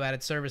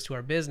value-added service to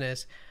our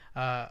business,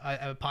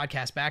 a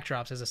podcast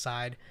backdrops as a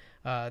side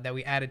that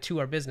we added to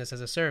our business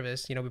as a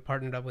service. We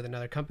partnered up with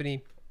another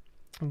company,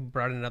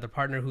 brought in another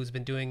partner who's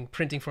been doing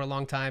printing for a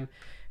long time.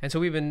 And so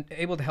we've been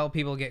able to help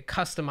people get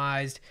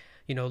customized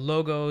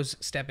logos,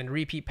 step and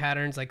repeat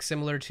patterns, like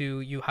similar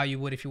to how you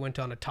would if you went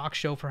on a talk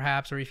show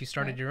perhaps, or if you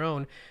started your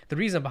own. The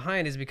reason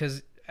behind is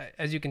because,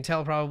 as you can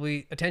tell,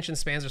 probably attention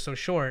spans are so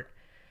short.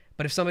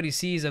 But if somebody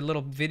sees a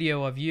little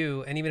video of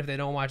you, and even if they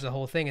don't watch the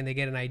whole thing and they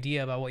get an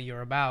idea about what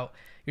you're about,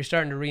 you're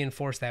starting to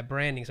reinforce that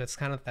branding. So it's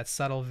kind of that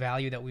subtle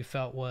value that we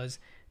felt was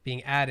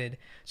being added.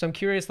 So I'm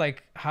curious,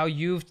 like how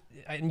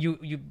I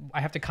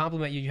have to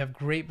compliment you. You have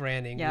great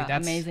branding. Yeah,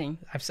 that's amazing.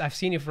 I've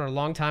seen you for a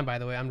long time, by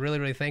the way. I'm really,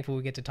 really thankful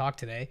we get to talk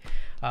today.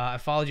 I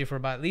followed you for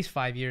about at least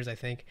 5 years, I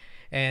think.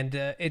 And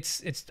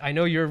I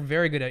know you're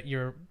very good at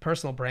your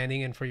personal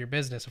branding and for your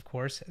business, of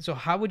course. So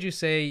how would you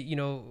say,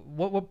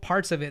 what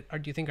parts of it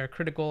do you think are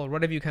critical, or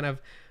what have you kind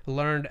of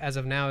learned as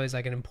of now is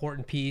like an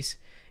important piece?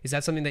 Is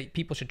that something that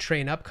people should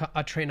train up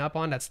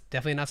on? That's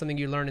definitely not something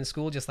you learn in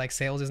school, just like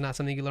sales is not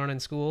something you learn in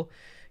school.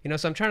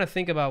 So I'm trying to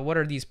think about what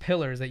are these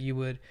pillars that you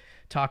would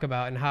talk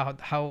about, and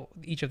how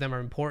each of them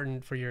are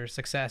important for your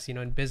success,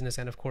 in business,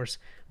 and of course,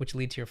 which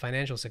lead to your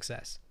financial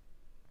success.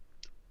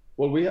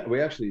 Well, we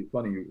actually,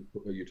 funny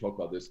you talk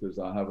about this, because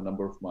I have a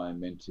number of my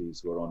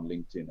mentees who are on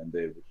LinkedIn, and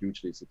they're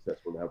hugely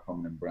successful. They have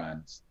prominent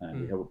brands, and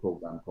we have a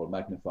program called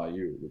Magnify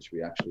You, which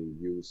we actually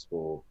use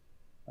for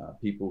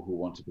people who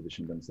want to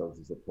position themselves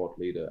as a thought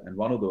leader. And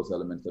one of those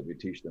elements that we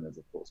teach them is,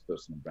 of course,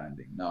 personal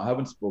branding. Now, I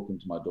haven't spoken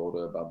to my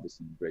daughter about this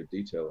in great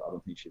detail. I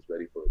don't think she's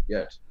ready for it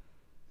yet.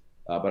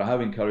 But I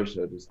have encouraged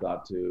her to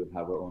start to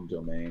have her own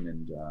domain,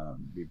 and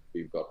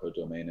we've got her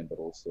domain, and but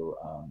also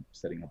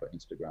setting up an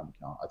Instagram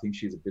account. I think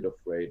she's a bit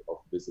afraid of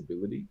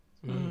visibility.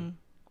 Mm-hmm.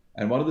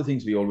 And one of the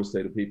things we always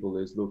say to people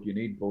is, look, you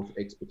need both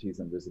expertise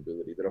and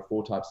visibility. There are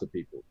 4 types of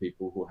people: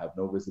 people who have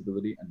no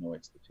visibility and no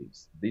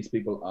expertise. These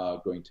people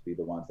are going to be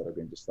the ones that are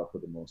going to suffer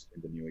the most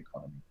in the new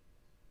economy.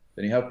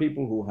 Then you have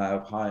people who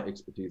have high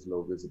expertise,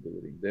 low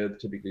visibility. They're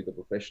typically the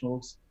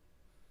professionals.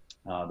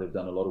 They've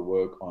done a lot of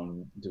work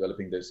on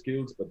developing their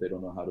skills, but they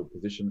don't know how to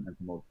position and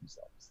promote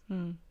themselves.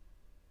 Mm.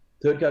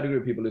 Third category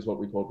of people is what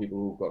we call people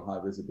who've got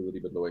high visibility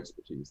but low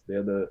expertise.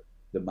 They're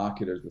the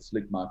marketers, the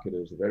slick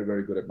marketers, are very,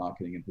 very good at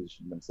marketing and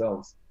positioning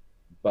themselves,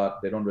 but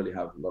they don't really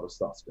have a lot of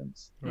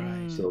substance.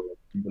 Right. So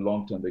in the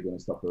long term, they're going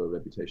to suffer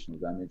reputational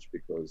damage,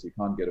 because you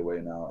can't get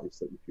away now.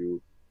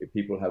 If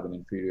people have an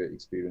inferior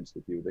experience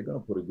with you, they're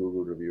going to put a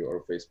Google review or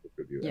a Facebook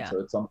review. Yeah. And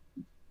so at some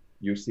point,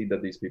 you see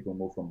that these people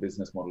move from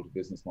business model to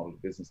business model to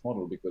business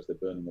model, because they're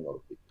burning a lot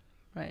of people.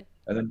 Right.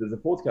 And then there's a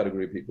fourth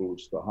category of people,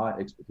 which is the high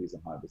expertise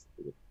and high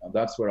visibility. And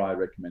that's where I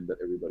recommend that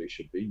everybody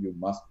should be.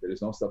 There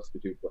is no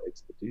substitute for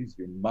expertise.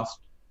 You must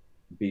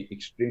be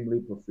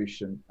extremely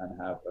proficient and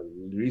have a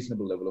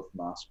reasonable level of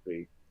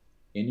mastery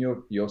in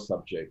your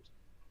subject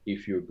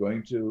if you're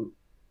going to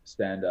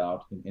stand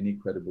out in any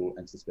credible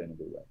and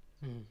sustainable way.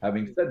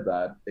 Having said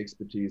that,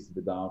 expertise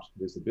without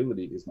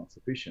visibility is not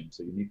sufficient.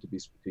 So you need to be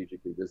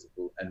strategically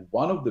visible. And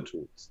one of the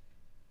tools,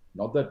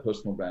 not that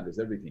personal brand is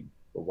everything,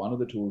 but one of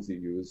the tools you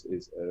use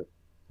is a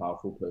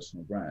powerful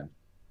personal brand.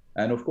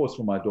 And of course,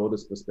 from my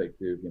daughter's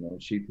perspective,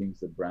 she thinks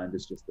the brand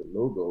is just a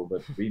logo,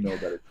 but we know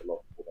that it's a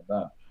lot more than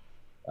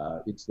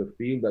that. It's the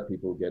feel that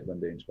people get when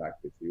they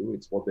interact with you.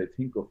 It's what they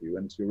think of you,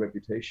 and it's your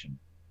reputation.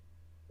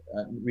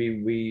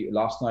 We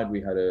last night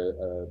we had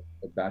a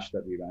bash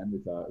that we ran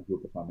with a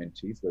group of our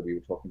mentees where we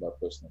were talking about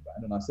personal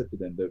brand, and I said to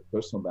them the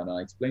personal brand, and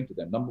I explained to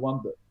them, number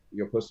one,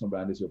 your personal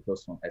brand is your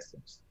personal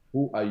essence.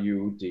 Who are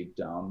you deep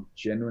down,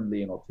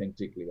 genuinely and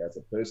authentically as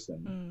a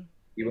person,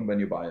 even when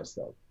you're by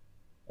yourself?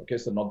 Okay,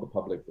 so not the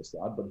public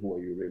facade, but who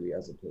are you really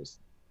as a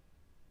person?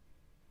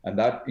 And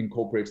that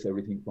incorporates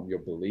everything from your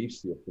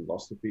beliefs, your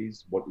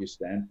philosophies, what you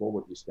stand for,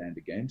 what you stand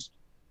against,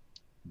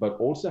 but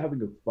also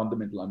having a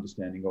fundamental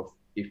understanding of,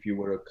 if you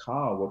were a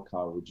car, what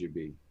car would you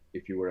be?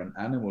 If you were an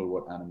animal,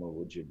 what animal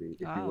would you be?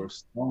 If you were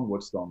strong,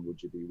 what strong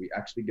would you be? We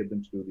actually get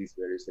them to do these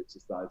various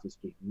exercises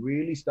to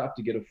really start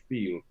to get a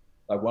feel.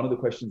 Like one of the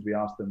questions we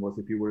asked them was,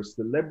 if you were a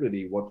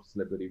celebrity, what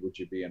celebrity would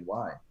you be and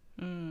why?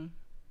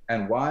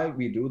 And why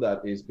we do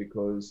that is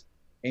because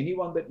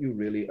anyone that you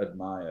really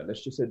admire,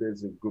 let's just say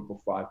there's a group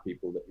of 5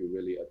 people that you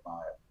really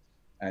admire,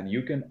 and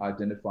you can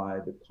identify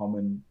the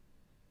common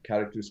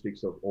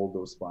characteristics of all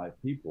those 5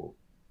 people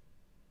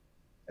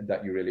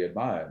that you really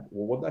admire.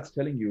 Well, what that's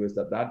telling you is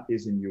that that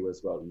is in you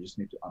as well. You just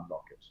need to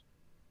unlock it.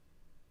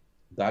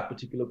 That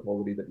particular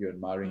quality that you're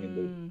admiring in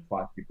the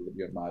 5 people that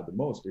you admire the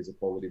most is a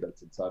quality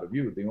that's inside of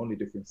you. The only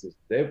difference is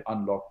they've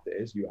unlocked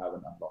theirs, you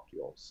haven't unlocked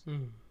yours.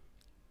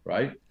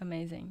 Right?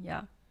 Amazing.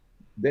 Yeah.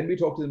 Then we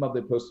talk to them about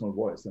their personal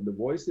voice. And the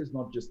voice is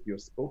not just your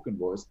spoken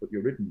voice, but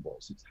your written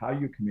voice. It's how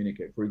you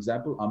communicate. For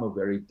example, I'm a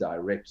very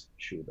direct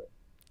shooter.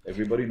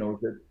 Everybody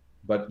knows it.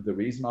 But the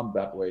reason I'm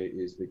that way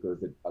is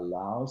because it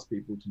allows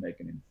people to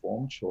make an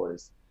informed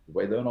choice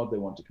whether or not they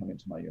want to come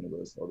into my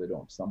universe or they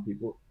don't. Some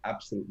people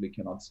absolutely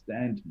cannot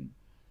stand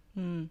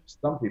me.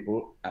 Some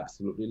people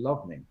absolutely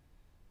love me.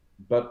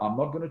 But I'm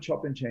not going to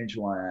chop and change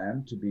who I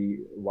am to be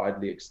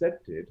widely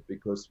accepted,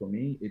 because for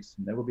me, it's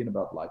never been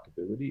about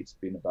likability. It's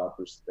been about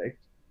respect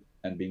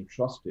and being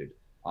trusted.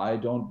 I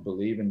don't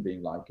believe in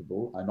being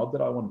likable. Not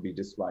that I want to be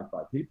disliked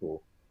by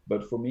people,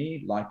 but for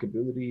me,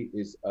 likability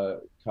is a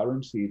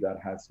currency that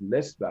has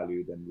less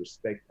value than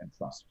respect and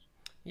trust.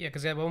 Yeah,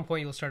 because at one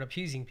point you'll start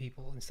appeasing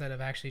people instead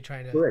of actually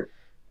trying to...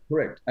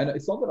 Correct. And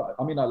it's not that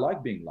I mean, I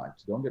like being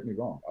liked. Don't get me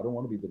wrong. I don't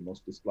want to be the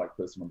most disliked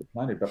person on the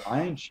planet, but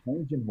I ain't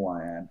changing who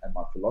I am and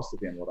my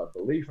philosophy and what I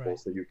believe for,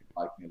 so you can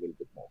like me a little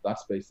bit more.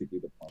 That's basically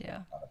the point.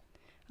 Yeah,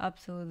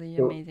 absolutely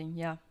amazing.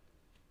 Yeah.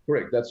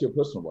 Correct. That's your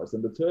personal voice.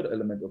 And the third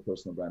element of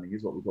personal branding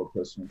is what we call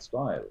personal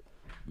style.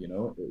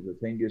 The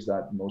thing is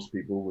that most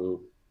people will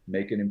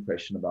make an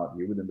impression about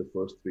you within the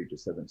first 3 to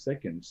 7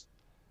 seconds,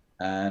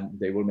 and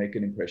they will make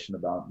an impression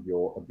about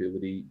your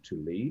ability to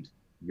lead,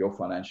 your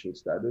financial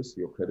status,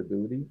 your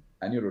credibility,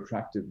 and your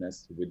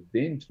attractiveness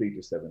within 3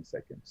 to 7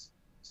 seconds.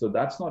 So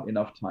that's not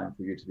enough time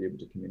for you to be able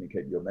to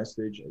communicate your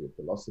message or your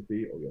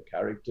philosophy or your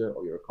character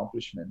or your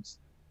accomplishments.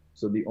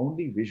 So the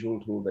only visual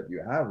tool that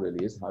you have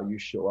really is how you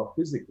show up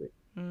physically.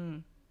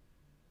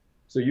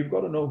 So you've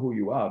got to know who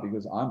you are,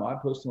 because my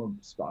personal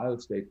style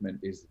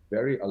statement is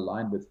very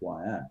aligned with who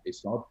I am.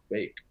 It's not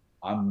fake.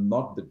 I'm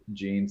not the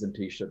jeans and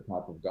t-shirt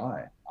type of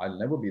guy. I'll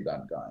never be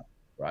that guy.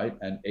 Right?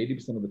 And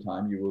 80% of the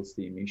time you will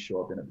see me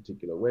show up in a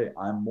particular way.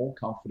 I'm more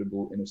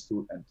comfortable in a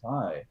suit and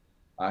tie.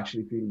 I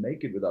actually feel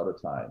naked without a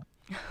tie,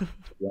 to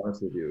be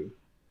honest with you,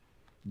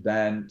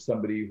 than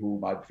somebody who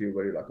might feel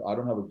very like, I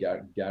don't have a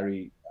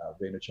Gary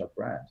Vaynerchuk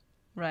brand.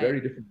 Right. Very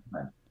different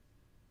brand.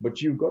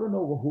 But you've got to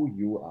know who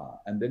you are.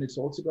 And then it's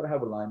also got to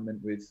have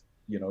alignment with,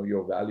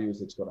 your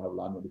values. It's got to have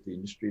alignment with the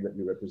industry that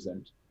you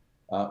represent.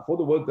 For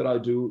the work that I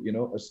do,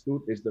 a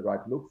suit is the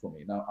right look for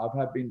me. Now,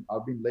 I've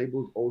been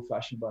labeled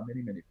old-fashioned by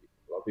many, many people.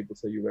 A lot of people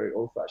say you're very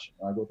old-fashioned.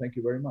 And I go, thank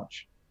you very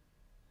much,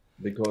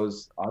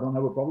 because I don't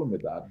have a problem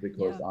with that,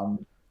 because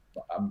I'm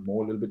a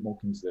little bit more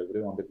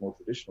conservative. I'm a bit more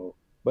traditional,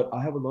 but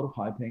I have a lot of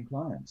high-paying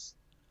clients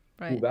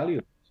who value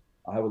it.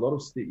 I have a lot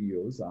of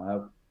CEOs. I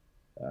have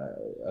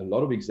a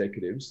lot of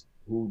executives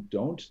who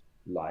don't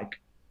like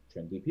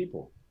trendy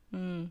people.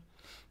 Right?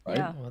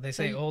 Yeah. Well, they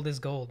say old is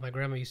gold. My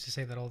grandma used to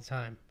say that all the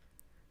time.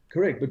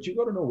 Correct, but you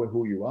got to know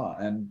who you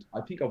are. And I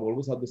think I've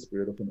always had the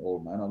spirit of an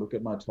old man. I look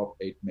at my top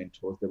 8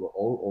 mentors, they were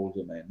all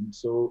older men.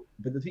 So,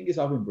 but the thing is,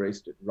 I've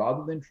embraced it.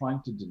 Rather than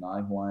trying to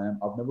deny who I am,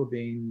 I've never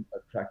been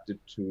attracted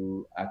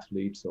to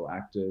athletes or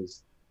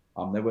actors.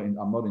 I'm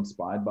not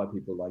inspired by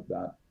people like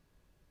that,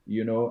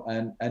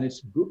 and it's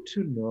good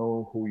to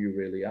know who you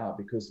really are,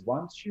 because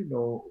once you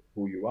know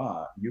who you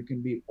are, you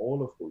can be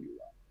all of who you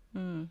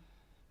are.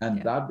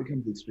 And that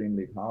becomes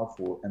extremely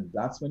powerful. And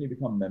that's when you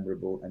become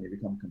memorable and you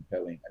become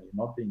compelling and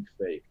you're not being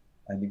fake.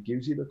 And it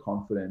gives you the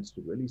confidence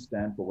to really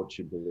stand for what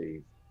you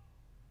believe.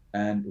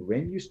 And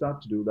when you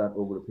start to do that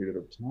over a period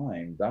of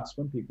time, that's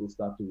when people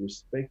start to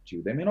respect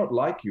you. They may not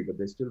like you, but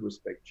they still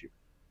respect you.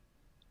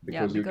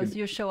 Because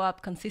you show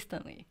up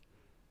consistently.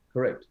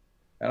 Correct.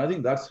 And I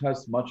think that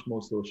has much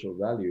more social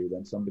value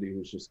than somebody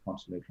who's just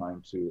constantly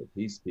trying to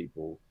appease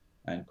people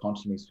and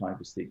constantly trying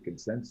to seek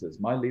consensus.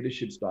 My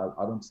leadership style,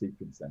 I don't seek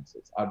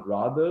consensus. I'd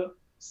rather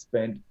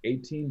spend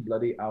 18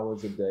 bloody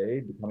hours a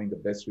day becoming the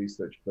best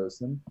research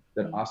person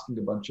than asking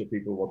a bunch of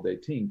people what they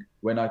think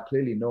when I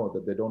clearly know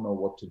that they don't know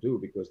what to do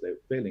because they're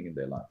failing in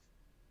their life.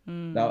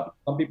 Now,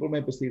 some people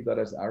may perceive that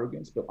as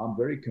arrogance, but I'm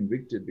very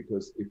convicted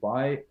because if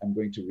I am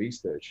going to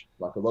research,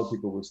 like a lot of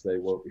people will say,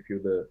 well, if you're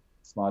the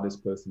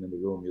smartest person in the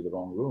room, you're the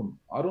wrong room.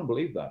 I don't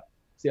believe that.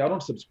 See, I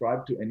don't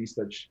subscribe to any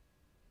such,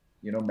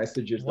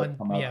 messages that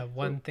come out. Yeah,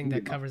 one thing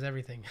that covers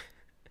everything.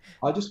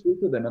 I just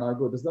filter them and I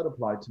go, does that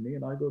apply to me?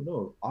 And I go,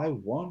 no, I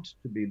want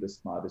to be the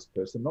smartest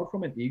person, not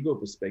from an ego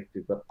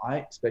perspective, but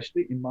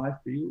especially in my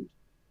field,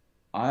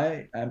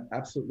 I am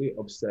absolutely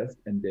obsessed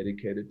and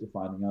dedicated to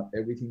finding out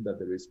everything that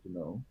there is to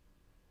know.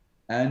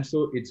 And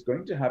so it's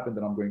going to happen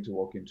that I'm going to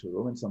walk into a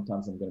room and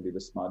sometimes I'm going to be the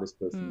smartest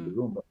person in the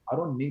room, but I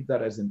don't need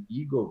that as an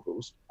ego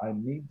boost. I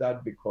need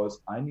that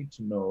because I need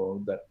to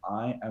know that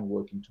I am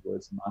working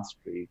towards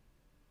mastery,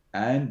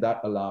 and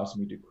that allows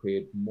me to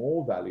create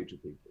more value to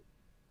people.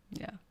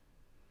 Yeah.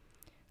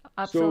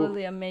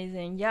 Absolutely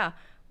amazing. Yeah.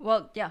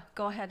 Well, yeah,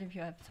 go ahead if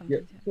you have something.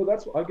 Yeah, so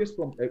that's, I guess,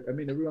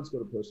 everyone's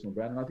got a personal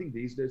brand. And I think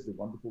these days, the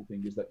wonderful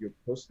thing is that your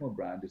personal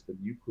brand is the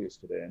nucleus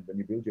today. And when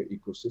you build your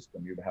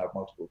ecosystem, you have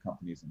multiple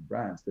companies and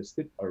brands that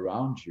sit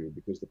around you,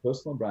 because the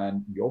personal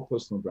brand, your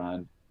personal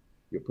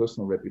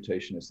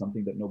reputation is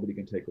something that nobody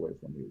can take away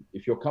from you.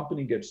 If your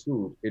company gets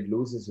sued, it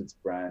loses its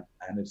brand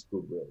and its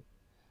goodwill.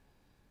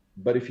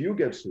 But if you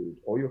get sued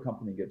or your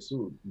company gets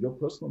sued, your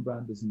personal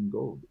brand doesn't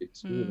go. It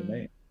still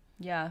remains.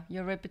 Yeah,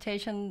 your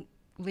reputation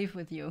live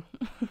with you.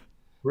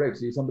 Correct.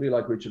 See, somebody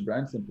like Richard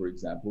Branson, for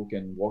example,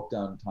 can walk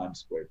down Times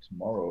Square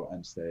tomorrow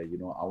and say,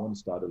 I want to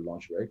start a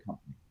lingerie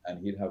company.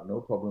 And he'd have no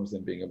problems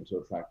in being able to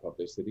attract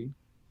publicity,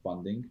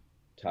 funding,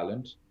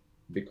 talent,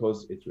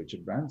 because it's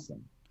Richard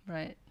Branson.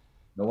 Right.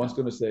 No one's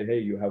going to say, hey,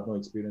 you have no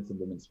experience in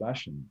women's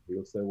fashion.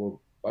 He'll say,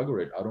 well,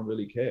 bugger it. I don't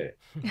really care.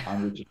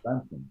 I'm Richard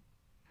Branson.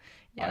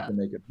 I can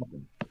make it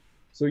happen.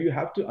 So you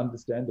have to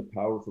understand the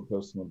power of a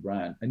personal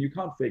brand, and you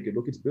can't fake it.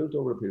 Look, it's built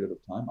over a period of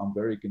time. I'm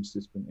very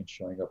consistent in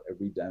showing up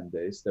every damn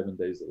day, 7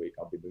 days a week.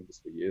 I've been doing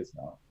this for years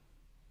now.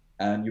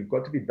 And you've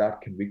got to be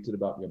that convicted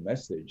about your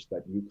message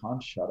that you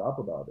can't shut up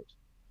about it.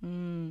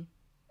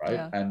 Right?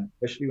 Yeah. And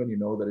especially when you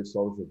know that it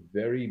solves a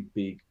very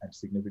big and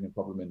significant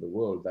problem in the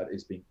world that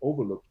is being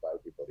overlooked by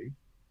everybody.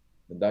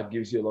 And that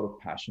gives you a lot of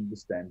passion to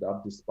stand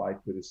up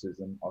despite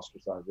criticism,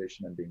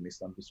 ostracization, and being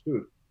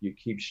misunderstood. You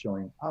keep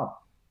showing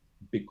up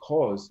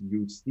because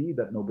you see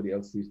that nobody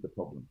else sees the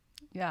problem.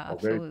 Yeah,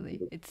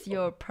 absolutely. It's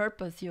your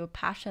purpose, your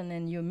passion,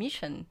 and your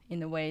mission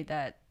in a way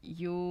that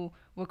you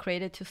were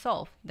created to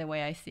solve, the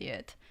way I see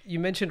it. You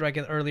mentioned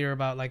earlier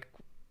about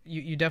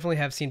you definitely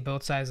have seen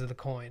both sides of the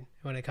coin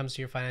when it comes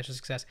to your financial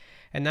success.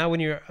 And now when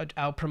you're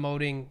out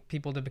promoting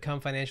people to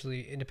become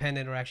financially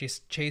independent or actually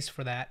chase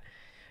for that,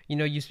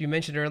 you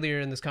mentioned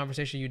earlier in this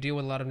conversation, you deal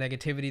with a lot of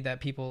negativity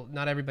that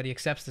not everybody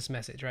accepts this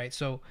message, right?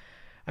 So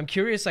I'm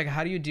curious,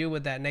 how do you deal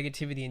with that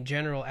negativity in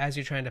general as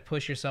you're trying to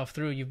push yourself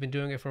through? You've been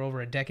doing it for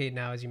over a decade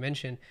now, as you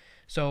mentioned.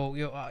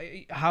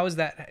 So how is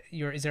that?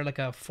 Is there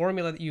a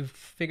formula that you've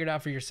figured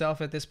out for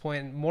yourself at this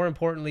point? And more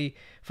importantly,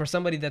 for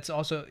somebody that's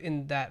also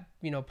in that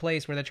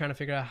place where they're trying to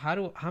figure out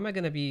how am I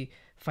going to be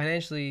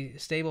financially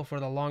stable for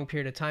the long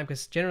period of time?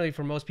 Because generally,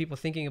 for most people,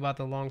 thinking about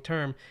the long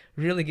term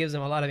really gives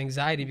them a lot of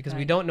anxiety because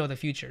we don't know the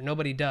future.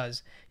 Nobody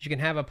does. You can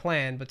have a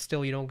plan, but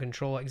still you don't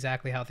control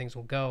exactly how things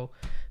will go.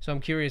 So I'm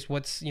curious,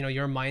 what's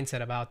your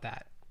mindset about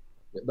that?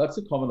 That's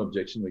a common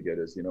objection we get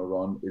is,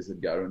 Ron, is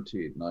it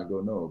guaranteed? And I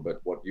go, no,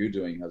 but what you're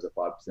doing has a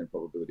 5%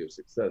 probability of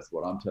success.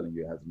 What I'm telling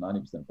you has a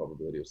 90%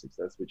 probability of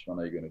success. Which one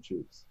are you going to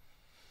choose?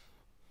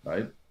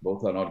 Right?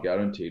 Both are not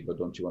guaranteed, but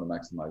don't you want to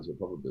maximize your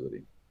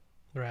probability?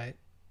 Right.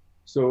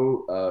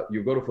 So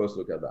you've got to first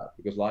look at that,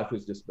 because life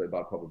is just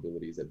about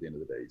probabilities at the end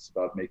of the day. It's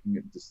about making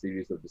a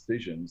series of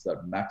decisions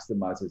that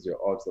maximizes your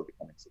odds of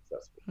becoming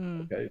successful.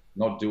 Okay,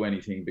 not do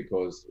anything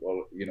because,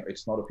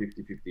 it's not a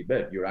 50-50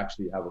 bet. You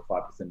actually have a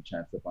 5%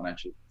 chance of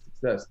financial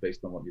success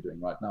based on what you're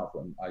doing right now.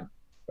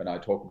 When I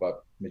talk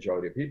about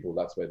majority of people,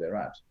 that's where they're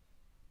at.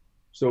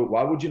 So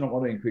why would you not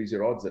want to increase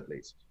your odds at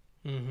least?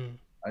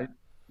 Right?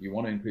 You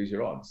want to increase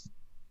your odds.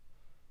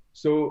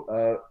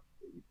 So,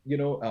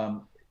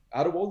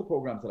 out of all the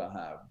programs that I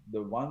have,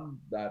 the one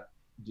that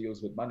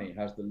deals with money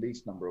has the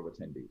least number of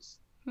attendees.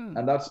 And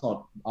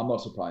I'm not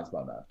surprised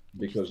by that,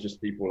 because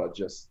just people are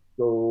just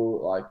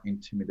so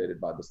intimidated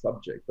by the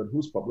subject. But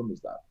whose problem is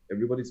that?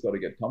 Everybody's got to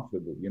get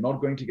comfortable. You're not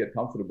going to get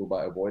comfortable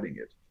by avoiding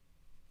it,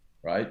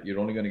 right? You're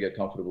only going to get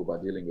comfortable by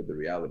dealing with the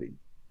reality.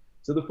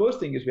 So the first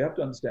thing is we have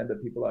to understand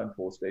that people are in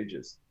 4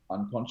 stages: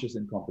 unconscious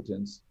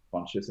incompetence,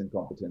 conscious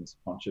incompetence,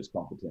 conscious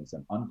competence,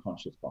 and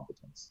unconscious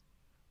competence.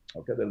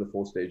 Okay, they're the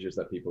 4 stages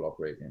that people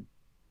operate in.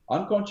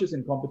 Unconscious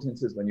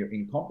incompetence is when you're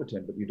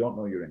incompetent, but you don't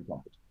know you're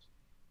incompetent.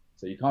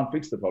 So you can't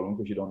fix the problem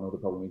because you don't know the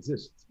problem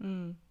exists.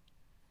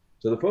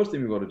 So the first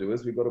thing we've got to do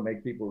is we've got to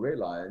make people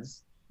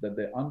realize that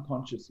they're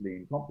unconsciously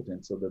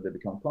incompetent so that they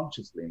become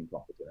consciously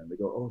incompetent. And they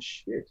go, oh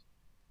shit,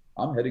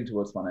 I'm heading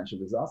towards financial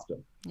disaster.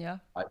 Yeah.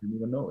 I didn't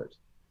even know it.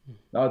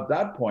 Now at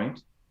that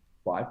point,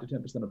 5 to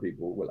 10% of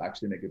people will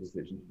actually make a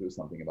decision to do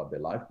something about their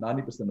life.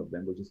 90% of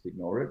them will just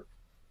ignore it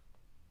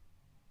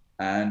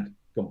and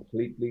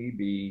completely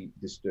be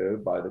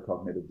disturbed by the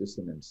cognitive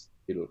dissonance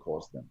it'll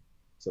cause them.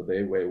 So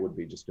their way would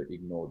be just to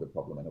ignore the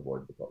problem and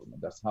avoid the problem.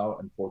 And that's how,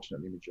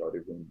 unfortunately, majority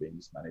of human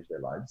beings manage their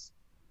lives.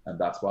 And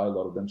that's why a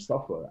lot of them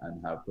suffer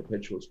and have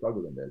perpetual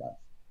struggle in their life.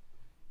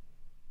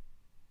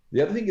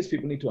 The other thing is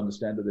people need to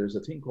understand that there's a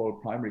thing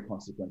called primary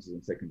consequences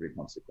and secondary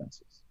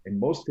consequences. In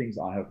most things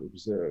I have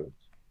observed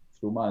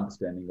through my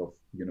understanding of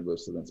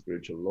universal and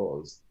spiritual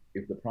laws,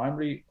 if the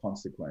primary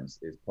consequence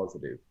is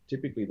positive,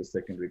 typically the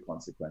secondary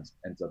consequence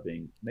ends up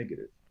being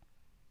negative.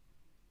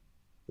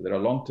 So there are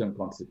long-term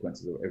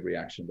consequences of every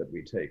action that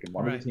we take. And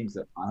one of the things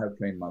that I have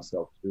trained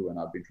myself to do, and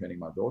I've been training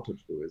my daughter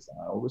to do, is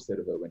I always say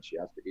to her when she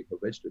has to eat her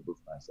vegetables,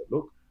 and I said,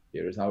 look,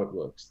 here is how it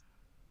works.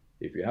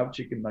 If you have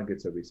chicken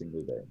nuggets every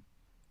single day,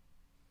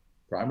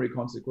 primary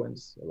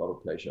consequence, a lot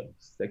of pleasure.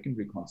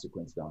 Secondary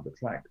consequence down the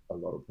track, a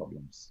lot of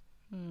problems.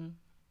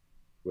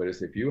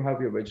 Whereas if you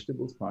have your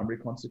vegetables, primary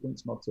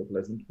consequence, not so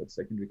pleasant, but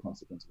secondary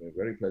consequence,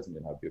 very pleasant.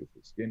 You'll have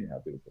beautiful skin, you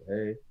have beautiful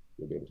hair,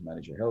 you'll be able to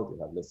manage your health,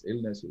 you'll have less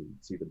illness, you'll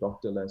see the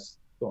doctor less,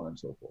 so on and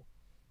so forth.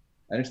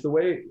 And it's the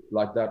way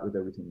like that with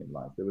everything in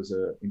life. There was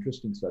an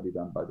interesting study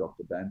done by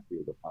Dr.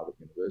 Banfield of Harvard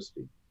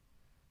University.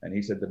 And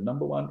he said the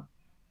number one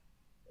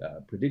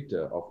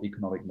predictor of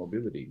economic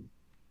mobility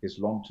is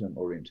long-term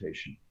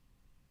orientation.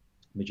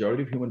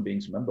 Majority of human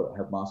beings, remember,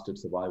 have mastered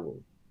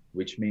survival,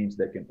 which means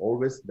they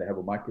have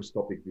a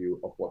microscopic view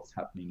of what's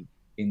happening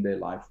in their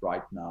life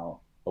right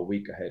now, a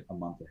week ahead, a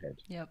month ahead.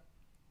 Yep.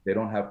 They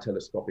don't have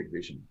telescopic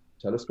vision.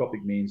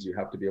 Telescopic means you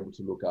have to be able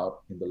to look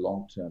out in the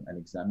long term and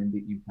examine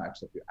the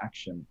impacts of your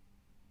action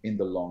in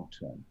the long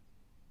term.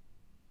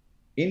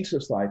 In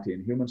society,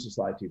 in human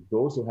society,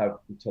 those who have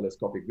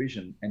telescopic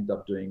vision end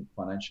up doing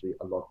financially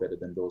a lot better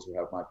than those who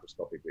have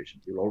microscopic vision.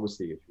 You'll always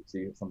see, if you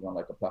see someone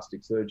like a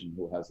plastic surgeon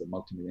who has a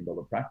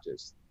multi-million-dollar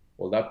practice,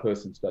 well, that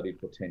person studied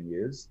for 10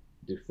 years,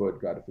 deferred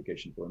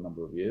gratification for a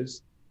number of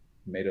years,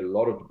 made a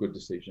lot of good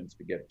decisions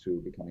to get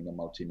to becoming a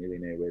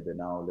multi-millionaire, where they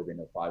now live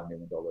in a $5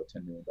 million,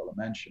 $10 million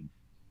mansion,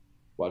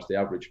 whilst the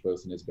average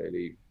person is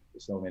barely,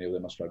 so many of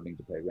them are struggling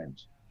to pay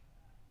rent.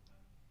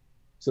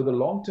 So the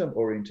long-term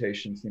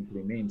orientation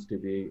simply means to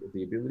be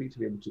the ability to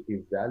be able to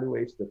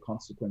evaluate the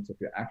consequence of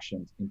your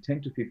actions in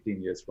 10 to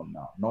 15 years from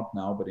now. Not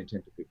now, but in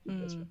 10 to 15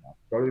 years from now.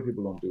 Majority of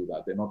people don't do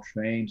that. They're not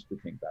trained to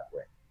think that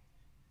way.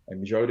 And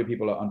majority of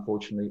people are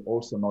unfortunately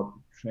also not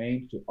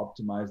trained to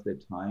optimize their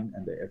time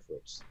and their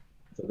efforts.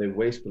 So they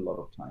waste a lot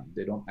of time.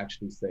 They don't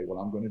actually say, well,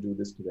 I'm going to do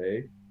this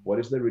today. What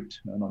is the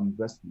return on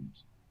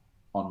investment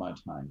on my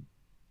time?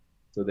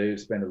 So they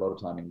spend a lot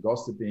of time in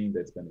gossiping,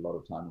 they spend a lot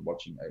of time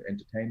watching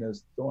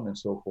entertainers, so on and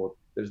so forth.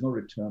 There's no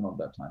return on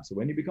that time. So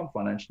when you become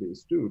financially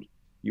astute,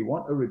 you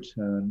want a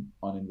return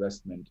on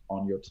investment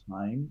on your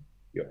time,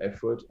 your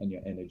effort, and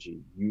your energy.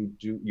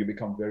 You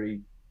become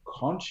very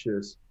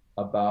conscious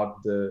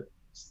about the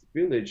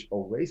spillage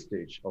or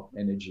wastage of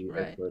energy,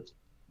 effort.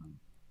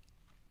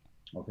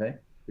 Okay?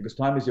 Because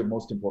time is your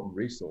most important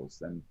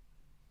resource. And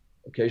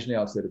occasionally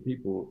I'll say to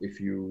people, if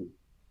you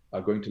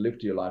are going to live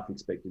to your life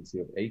expectancy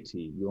of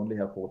 80, you only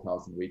have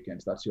 4,000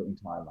 weekends. That's your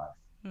entire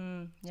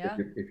life. Yeah.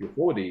 If you're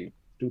 40,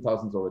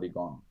 2,000's already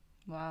gone.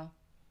 Wow.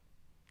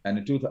 And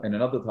in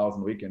another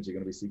 1,000 weekends, you're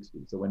going to be 60.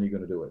 So when are you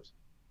going to do it?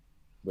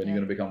 When are you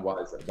going to become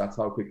wiser? That's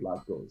how quick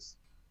life goes.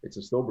 It's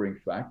a sobering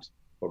fact,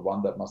 but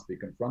one that must be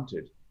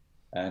confronted.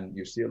 And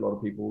you see a lot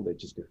of people, they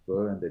just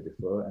defer and they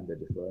defer and they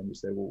defer. And you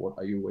say, well, what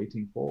are you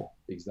waiting for?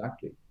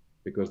 Exactly.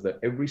 Because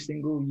every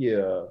single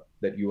year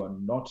that you are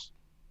not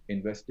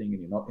investing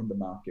and you're not in the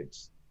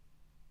markets,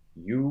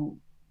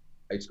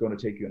 it's going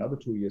to take you another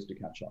 2 years to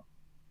catch up.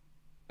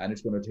 And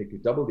it's going to take you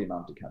double the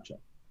amount to catch up.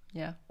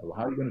 Yeah. Well,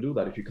 how are you going to do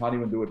that? If you can't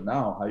even do it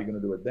now, how are you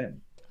going to do it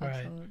then?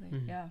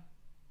 Absolutely. Yeah.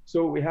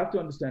 So we have to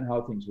understand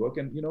how things work.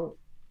 And,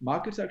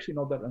 market's actually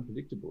not that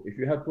unpredictable. If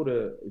you had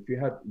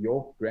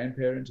your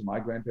grandparents, my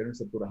grandparents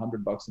had put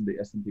 $100 in the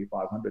S&P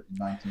 500 in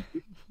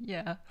 1950.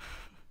 Yeah.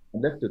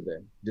 And left it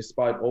there,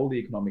 despite all the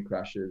economic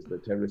crashes, the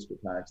terrorist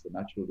attacks, the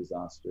natural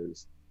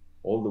disasters,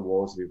 all the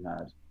wars we've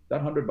had,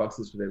 that $100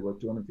 is today worth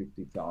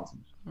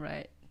 250,000.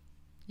 Right.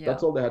 Yeah.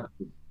 That's all they had to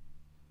do.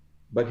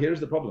 But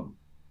here's the problem.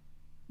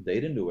 They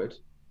didn't do it.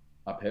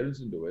 Our parents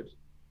didn't do it.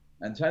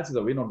 And chances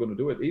are we're not going to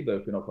do it either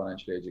if we're not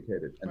financially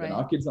educated. And then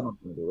our kids are not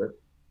going to do it.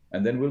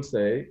 And then we'll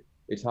say,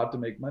 it's hard to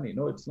make money.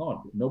 No, it's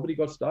not. Nobody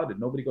got started.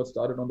 Nobody got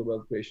started on the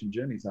wealth creation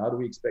journey. So how do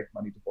we expect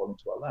money to fall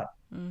into our lap?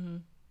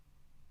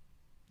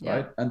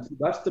 Right? And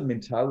that's the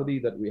mentality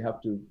that we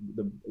have to,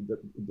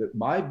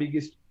 my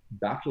biggest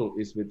battle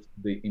is with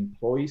the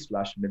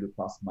employee/middle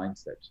class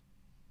mindset.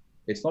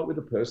 It's not with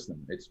a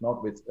person. It's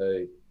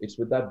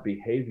with that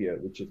behavior,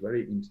 which is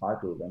very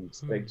entitled and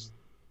expects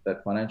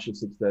that financial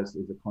success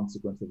is a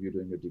consequence of you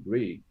doing a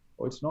degree,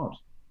 or it's not,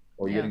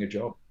 or you're getting a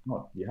job. It's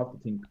not. You have to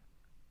think,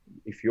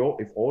 if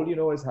all you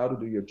know is how to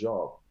do your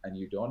job and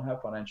you don't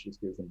have financial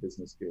skills and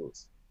business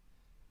skills,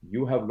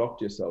 you have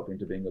locked yourself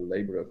into being a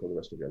laborer for the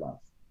rest of your life.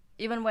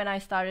 even when I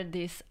started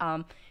this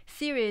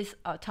series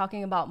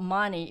talking about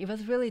money, it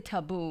was really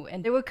taboo.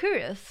 And they were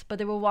curious, but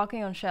they were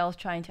walking on shelves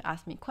trying to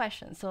ask me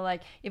questions. So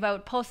like if I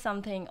would post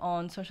something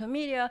on social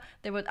media,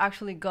 they would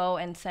actually go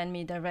and send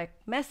me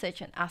direct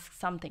message and ask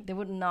something. They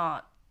would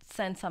not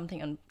send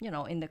something on,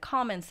 in the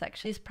comment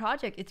section. This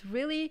project, it's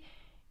really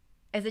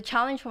as a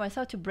challenge for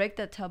myself to break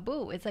that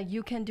taboo. It's like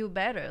you can do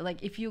better.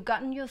 Like if you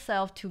gotten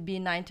yourself to be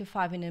 9 to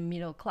 5 in a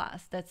middle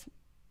class, that's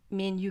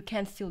mean you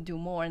can still do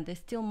more, and there's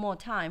still more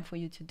time for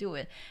you to do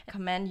it. I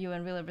commend you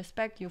and really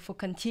respect you for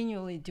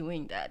continually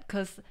doing that,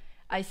 because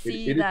I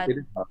see that it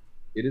is hard.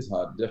 It is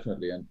hard,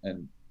 definitely,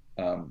 and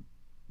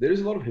there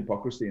is a lot of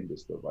hypocrisy in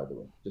this, though. By the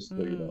way, just so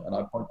you know, and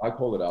I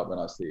call it out when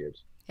I see it,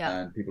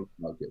 and people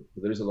don't like it.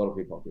 But there is a lot of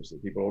hypocrisy.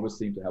 People always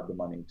seem to have the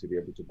money to be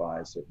able to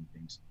buy certain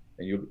things,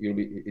 and you'll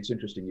be. It's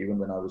interesting. Even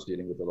when I was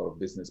dealing with a lot of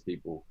business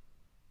people,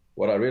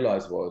 what I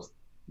realized was,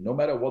 no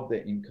matter what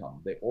their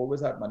income, they always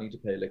had money to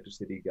pay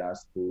electricity,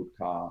 gas, food,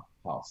 car,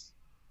 house.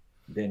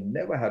 They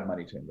never had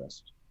money to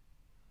invest.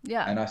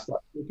 Yeah. And I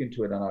started looking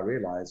into it, and I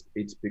realized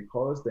it's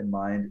because their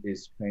mind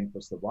is trained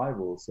for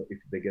survival. So if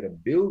they get a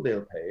bill,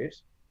 they'll pay it.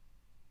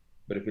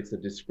 But if it's a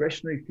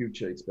discretionary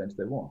future expense,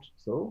 they won't.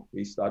 So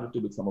we started to,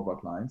 with some of our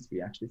clients,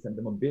 we actually send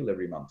them a bill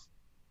every month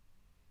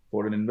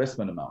for an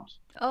investment amount.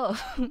 Oh,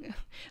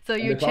 so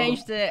you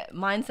changed the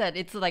mindset.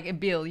 It's like a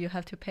bill, you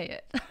have to pay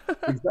it.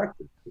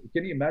 Exactly.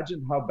 Can you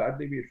imagine how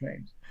badly we are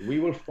trained? We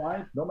will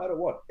find, no matter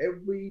what,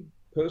 every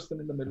person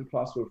in the middle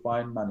class will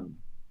find money.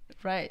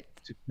 Right.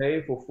 To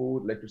pay for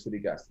food, electricity,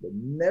 gas. They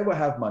never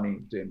have money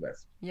to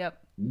invest.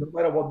 Yep. No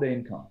matter what their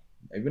income.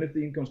 Even if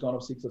the income's gone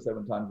up 6 or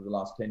 7 times in the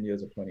last 10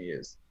 years or 20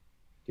 years.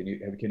 Can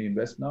you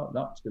invest now?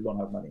 No, still don't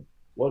have money.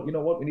 Well, you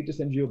know what? We need to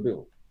send you a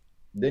bill.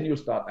 Then you'll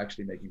start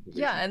actually making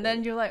provisions. Yeah, and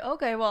then you're like,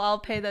 okay, well, I'll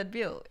pay that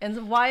bill.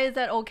 And why is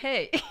that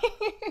okay?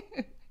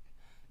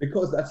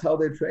 Because that's how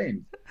they're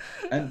trained.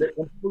 And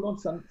people don't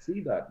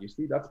see that. You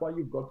see, that's why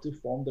you've got to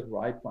form the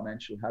right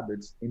financial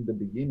habits in the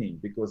beginning.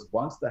 Because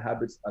once the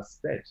habits are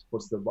set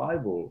for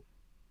survival,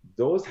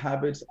 those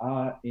habits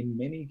are, in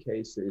many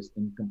cases,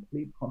 in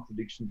complete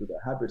contradiction to the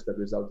habits that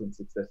result in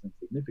success and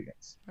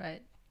significance.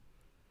 Right.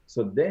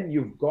 So then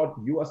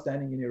you are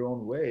standing in your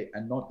own way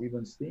and not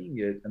even seeing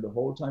it. And the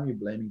whole time you're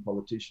blaming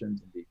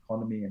politicians and the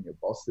economy and your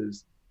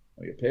bosses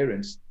or your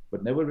parents,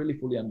 but never really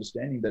fully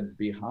understanding that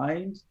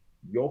behind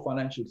your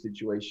financial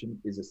situation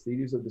is a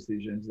series of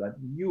decisions that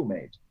you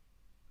made.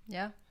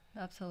 Yeah,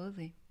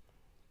 absolutely.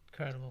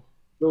 Incredible.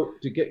 So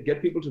to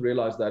get people to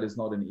realize that is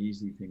not an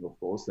easy thing, of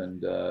course.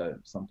 And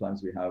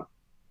sometimes we have,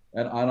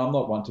 and I'm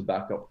not one to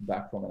back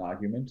from an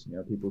argument. You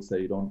know, people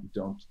say you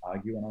don't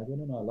argue, and I go,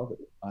 no, I love it.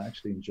 I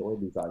actually enjoy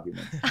these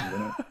arguments.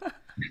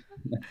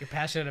 You're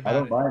passionate about it. I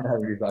don't mind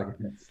having these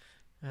arguments.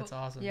 That's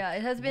awesome. Yeah,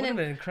 it has been an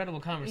incredible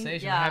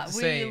conversation. Yeah, I have to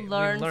say, we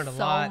learned a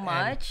lot, so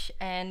much,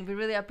 and we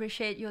really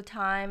appreciate your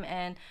time.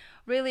 And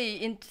really,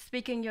 in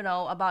speaking,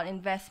 about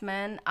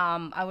investment,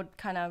 I would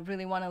kind of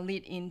really want to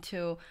lead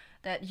into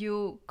that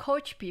you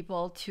coach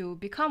people to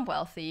become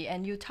wealthy,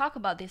 and you talk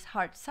about this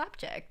hard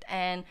subject.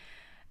 And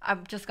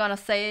I'm just gonna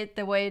say it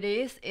the way it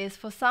is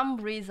for some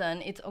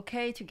reason it's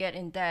okay to get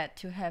in debt,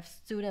 to have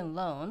student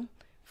loan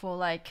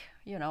for I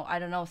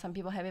don't know, some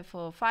people have it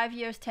for 5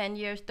 years, 10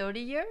 years, 30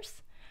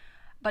 years.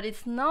 But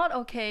it's not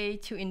okay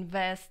to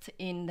invest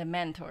in the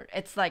mentor.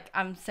 It's like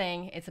I'm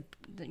saying it's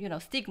a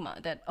stigma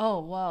that,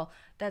 oh, well,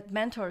 that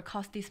mentor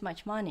cost this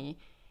much money.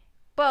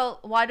 Well,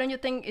 why don't you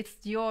think it's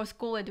your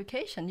school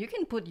education? You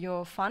can put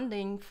your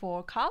funding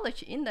for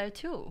college in there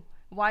too.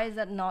 Why is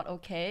that not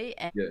okay?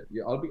 And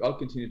I'll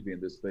continue to be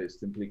in this space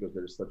simply because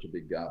there is such a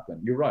big gap.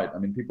 And you're right. I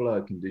mean, people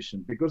are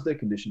conditioned, because they're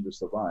conditioned to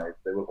survive,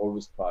 they will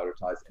always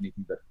prioritize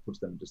anything that puts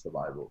them into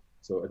survival.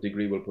 So a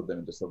degree will put them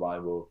into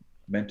survival.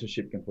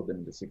 Mentorship can put them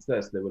into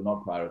success. They will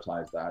not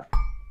prioritize that.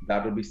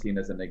 That will be seen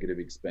as a negative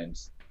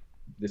expense.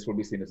 This will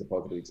be seen as a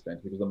positive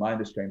expense because the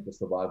mind is trained for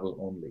survival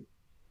only.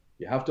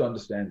 You have to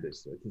understand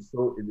this.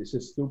 It's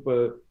just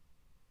super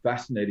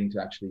fascinating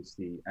to actually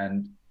see.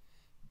 And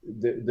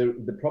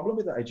the problem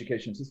with the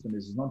education system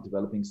is it's not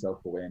developing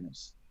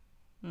self-awareness.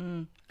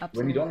 When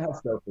you don't have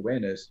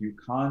self-awareness, you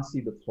can't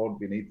see the thought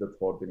beneath the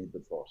thought beneath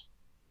the thought.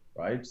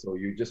 Right? So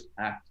you just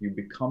act, you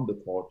become the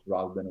thought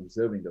rather than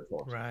observing the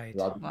thought, right?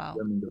 Rather than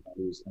observing the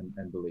values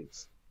and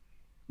beliefs.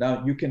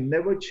 Now, you can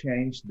never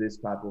change this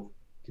type of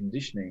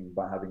conditioning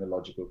by having a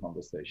logical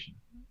conversation.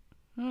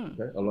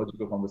 Okay? A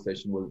logical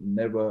conversation will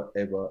never,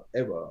 ever,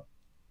 ever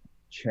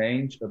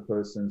change a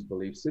person's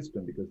belief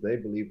system, because they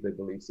believe their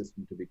belief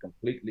system to be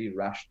completely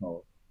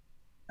rational,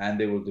 and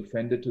they will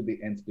defend it to the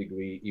nth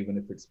degree, even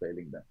if it's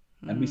failing them.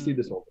 And we see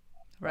this all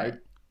the time, right?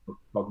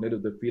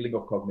 The feeling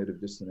of cognitive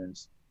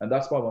dissonance. And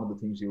that's why one of the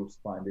things you'll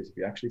find is if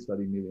you actually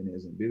study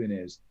millionaires and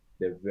billionaires,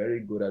 they're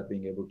very good at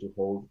being able to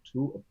hold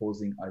two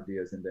opposing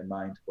ideas in their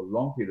mind for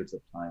long periods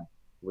of time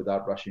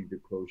without rushing to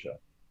closure.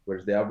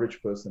 Whereas the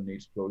average person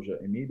needs closure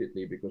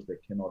immediately because they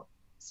cannot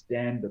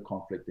stand the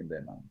conflict in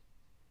their mind.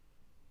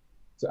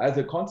 So as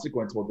a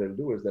consequence, what they'll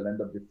do is they'll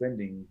end up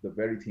defending the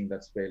very thing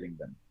that's failing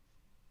them.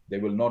 They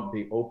will not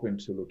be open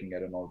to looking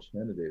at an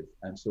alternative.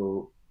 And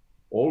so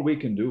All we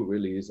can do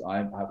really is I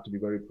have to be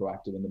very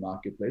proactive in the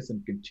marketplace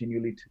and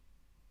continually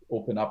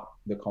open up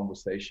the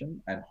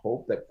conversation and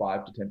hope that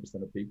 5 to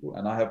 10% of people,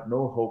 and I have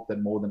no hope that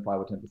more than 5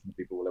 or 10% of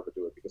people will ever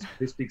do it, because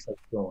statistics have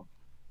shown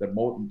that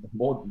more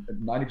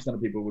 90%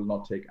 of people will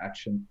not take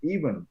action,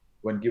 even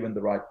when given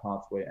the right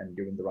pathway and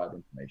given the right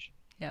information.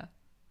 Yeah.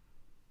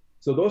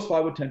 So those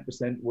 5 or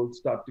 10% will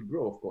start to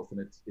grow, of course, and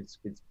it's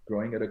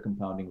growing at a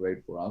compounding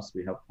rate for us.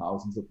 We have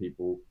thousands of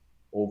people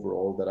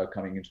overall that are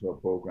coming into our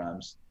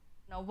programs.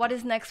 Now, what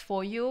is next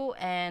for you,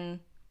 and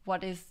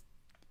what is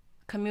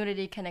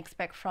community can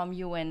expect from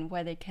you, and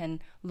where they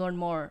can learn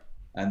more?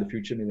 And the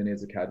Future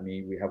Millionaires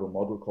Academy, we have a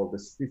model called the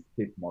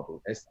SISPIP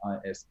model,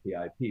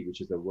 SISPIP,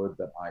 which is a word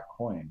that I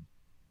coined.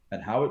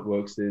 And how it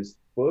works is,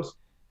 first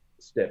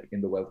step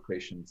in the wealth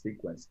creation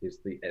sequence is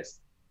the S,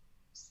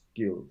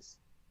 skills.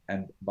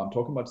 And I'm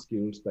talking about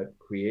skills that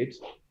create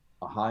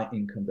a high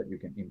income that you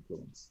can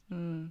influence.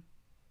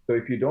 So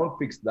if you don't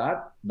fix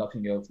that,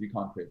 nothing else, you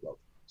can't create wealth.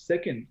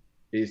 Second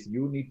is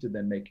you need to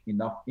then make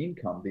enough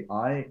income. The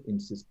I in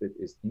SISPIP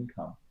is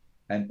income.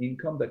 And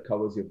income that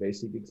covers your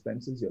basic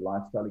expenses, your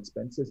lifestyle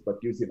expenses,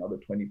 but gives you another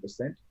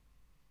 20%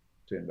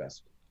 to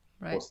invest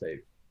or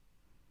save.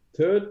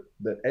 Third,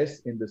 the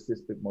S in the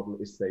SISPIP model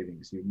is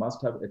savings. You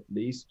must have at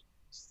least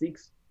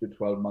 6 to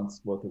 12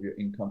 months worth of your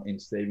income in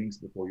savings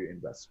before you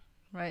invest.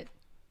 Right.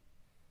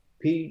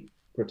 P,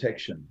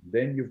 protection.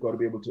 Then you've got to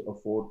be able to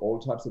afford all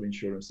types of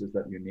insurances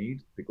that you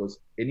need, because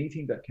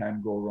anything that can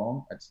go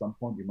wrong at some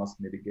point you must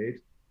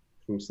mitigate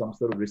through some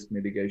sort of risk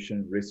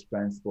mitigation, risk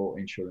transfer,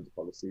 insurance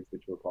policies,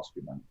 which will cost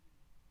you money.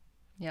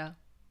 Yeah.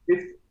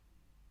 If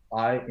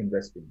I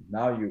investing,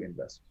 now you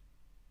invest.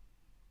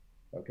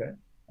 Okay.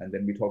 And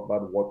then we talk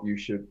about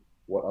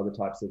what other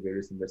types of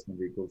various investment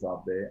vehicles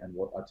out there and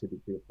what are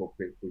typically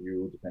appropriate for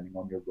you, depending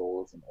on your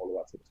goals and all of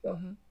that sort of stuff.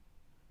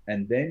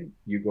 And then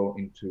you go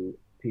into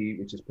P,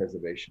 which is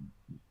preservation.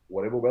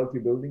 Whatever wealth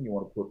you're building, you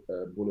want to put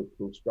a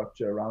bulletproof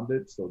structure around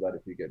it, so that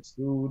if you get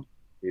sued,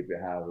 if you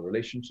have a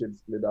relationship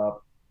split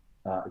up,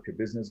 if your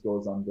business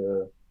goes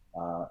under,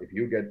 if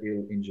you get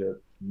ill, injured,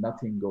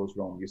 nothing goes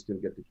wrong. You still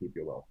get to keep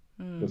your wealth.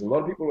 Because a lot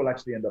of people will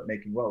actually end up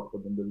making wealth,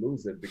 but then they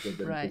lose it because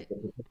they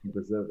don't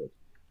preserve it.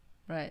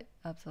 Right,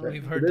 absolutely.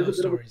 We've heard those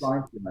stories. There's a bit of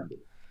science behind it.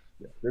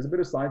 Yeah. There's a bit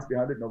of science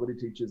behind it. Nobody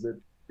teaches it.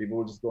 People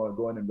will just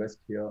go and invest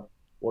here.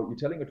 Well, you're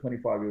telling a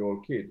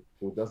 25-year-old kid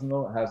who doesn't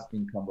know, has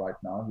income right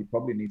now, he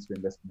probably needs to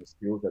invest in his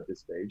skills at this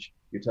stage.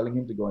 You're telling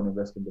him to go and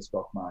invest in the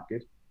stock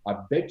market. I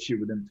bet you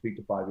within 3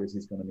 to 5 years,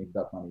 he's going to need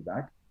that money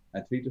back.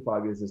 And 3 to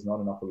 5 years is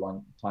not enough a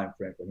long time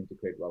frame for him to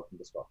create wealth in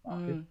the stock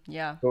market.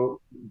 So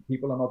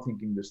people are not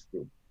thinking this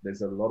through.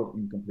 There's a lot of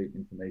incomplete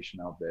information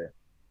out there.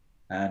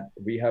 And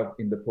we have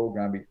in the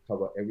program, we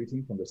cover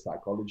everything from the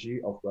psychology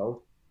of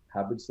wealth,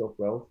 habits of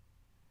wealth,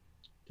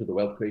 to the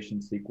wealth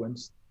creation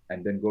sequence,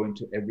 and then go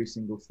into every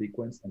single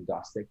sequence and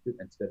dissect it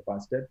and step by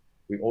step.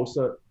 We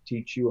also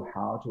teach you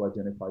how to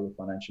identify your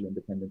financial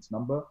independence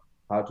number,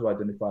 how to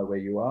identify where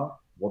you are,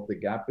 what the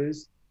gap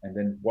is, and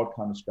then what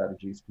kind of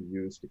strategies to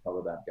use to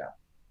cover that gap.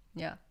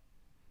 Yeah.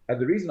 And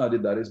the reason I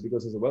did that is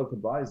because as a wealth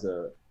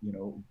advisor,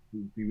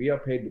 we are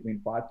paid between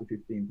 $5,000 to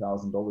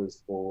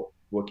 $15,000 for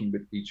working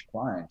with each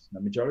client. The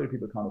majority of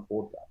people can't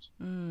afford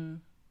that.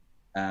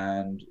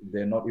 And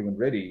they're not even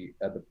ready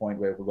at the point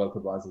where the wealth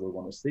advisor will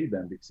want to see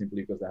them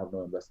simply because they have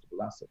no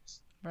investable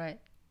assets. Right.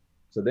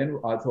 So then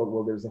I thought,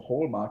 well, there's a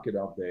whole market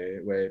out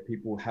there where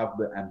people have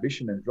the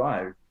ambition and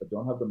drive, but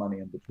don't have the money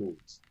and the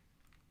tools.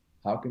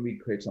 How can we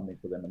create something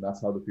for them? And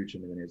that's how the Future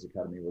Millionaires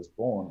Academy was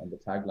born. And the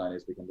tagline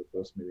is become the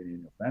first millionaire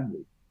in your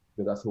family,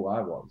 because that's who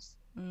I was.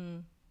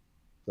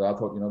 So I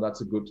thought,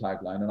 that's a good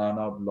tagline. And I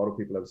know a lot of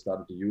people have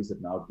started to use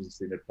it now. I've just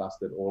seen it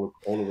plastered all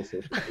over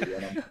social media.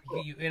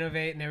 And you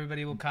innovate and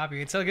everybody will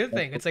copy. It's a good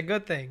thing. It's a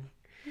good thing.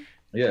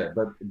 Yeah,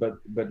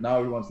 but now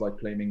everyone's like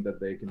claiming that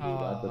they can do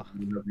that, but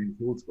you have any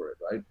tools for it,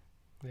 right?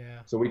 Yeah.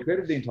 So we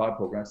created the entire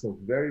program. So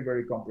very,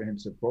 very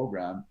comprehensive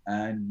program,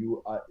 and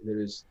there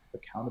is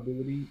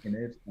accountability in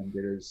it, and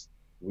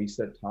we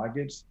set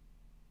targets,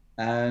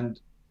 and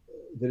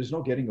there is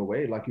no getting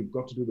away. Like, you've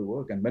got to do the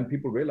work. And when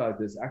people realize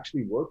there's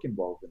actually work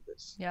involved in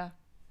this, you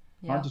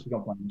can't just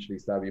become financially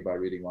savvy by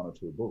reading 1 or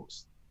 2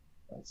 books.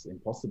 That's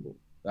impossible.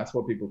 That's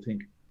what people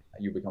think,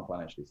 you become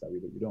financially savvy,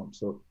 but you don't.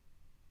 So,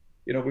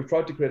 we've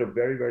tried to create a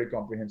very, very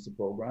comprehensive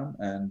program,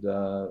 and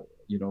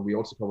we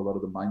also cover a lot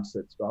of the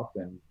mindset stuff,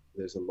 and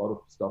there's a lot of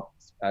stuff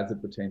as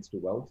it pertains to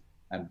wealth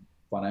and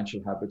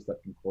financial habits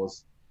that can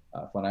cause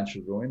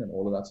financial ruin and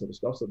all of that sort of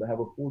stuff. So they have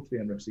a full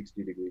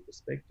 360-degree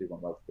perspective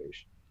on wealth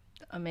creation.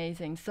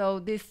 Amazing. So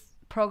this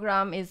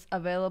program is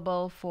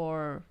available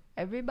for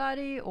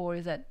everybody, or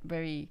is that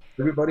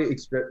everybody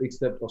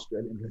except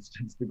Australian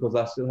residents, because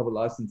I still have a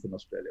license in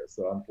Australia.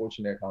 So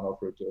unfortunately, I can't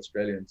offer it to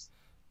Australians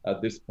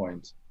at this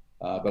point,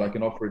 but I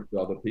can offer it to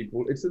other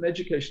people. It's an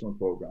educational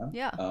program.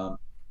 Yeah.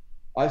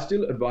 I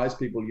still advise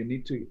people, you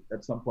need to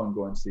at some point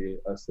go and see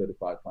a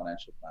certified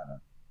financial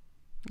planner.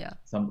 Yeah.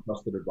 Some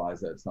trusted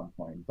advisor at some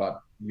point,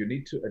 but you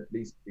need to at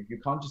least, if you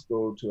can't just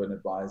go to an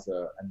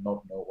advisor and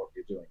not know what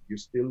you're doing, you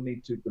still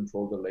need to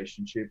control the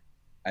relationship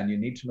and you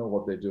need to know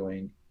what they're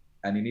doing,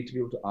 and you need to be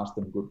able to ask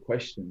them good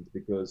questions,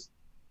 because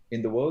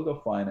in the world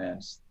of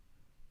finance,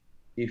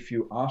 if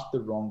you ask the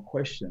wrong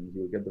questions,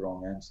 you'll get the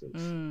wrong answers.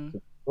 So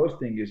the first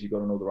thing is you got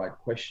to know the right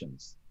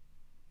questions.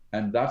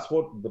 And that's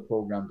what the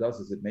program does,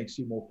 is it makes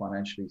you more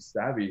financially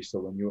savvy. So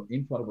when you're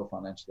in front of a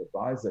financial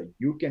advisor,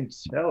 you can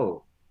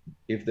tell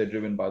if they're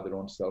driven by their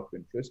own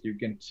self-interest. You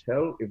can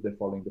tell if they're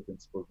following the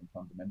principles and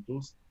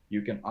fundamentals.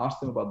 You can ask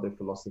them about their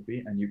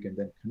philosophy, and you can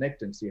then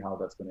connect and see how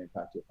that's going to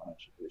impact your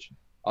financial position.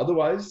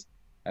 Otherwise,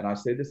 and I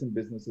say this in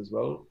business as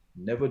well,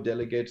 never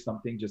delegate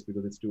something just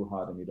because it's too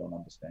hard and you don't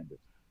understand it.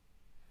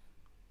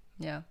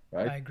 Yeah.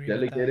 Right? I agree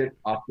Delegate with that. it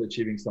after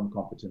achieving some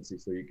competency,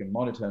 so you can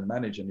monitor and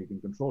manage and you can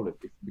control it.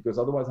 Because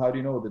otherwise, how do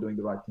you know they're doing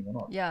the right thing or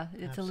not? Yeah,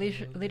 it's a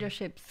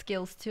leadership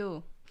skills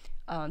too,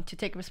 to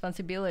take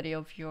responsibility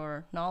of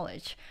your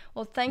knowledge.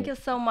 Well, thank you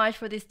so much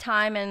for this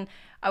time, and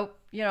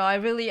I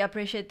really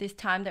appreciate this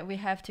time that we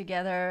have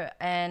together,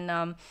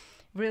 and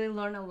really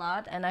learn a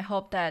lot. And I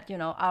hope that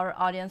our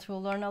audience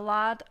will learn a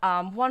lot.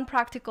 One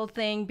practical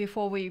thing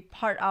before we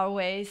part our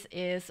ways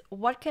is,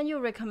 what can you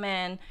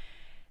recommend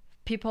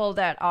people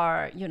that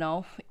are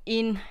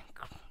in,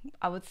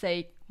 I would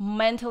say,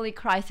 mentally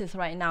crisis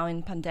right now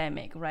in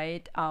pandemic,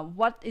 right?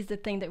 What is the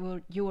thing that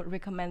you would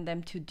recommend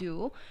them to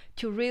do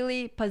to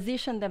really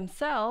position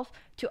themselves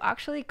to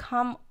actually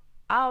come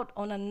out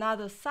on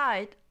another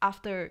side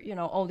after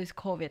all this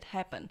COVID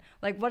happened?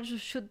 Like, what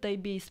should they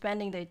be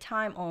spending their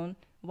time on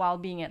while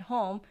being at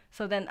home,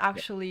 so then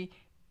actually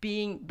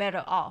being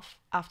better off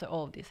after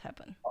all of this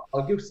happened?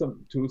 I'll give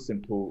two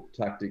simple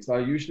tactics. I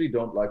usually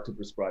don't like to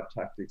prescribe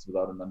tactics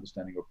without an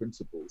understanding of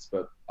principles,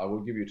 but I will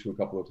give you a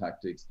couple of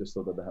tactics just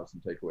so that they have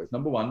some takeaways.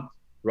 Number one,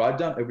 write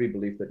down every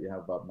belief that you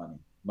have about money.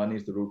 Money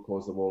is the root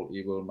cause of all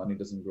evil. Money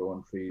doesn't grow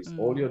on trees.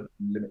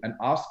 And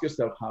ask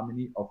yourself how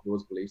many of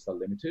those beliefs are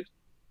limited.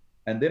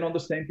 And then on the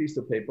same piece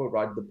of paper,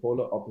 write the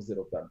polar opposite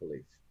of that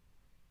belief.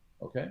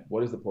 Okay,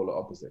 what is the polar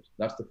opposite?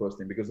 That's the first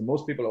thing, because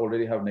most people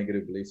already have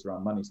negative beliefs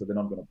around money, so they're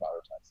not going to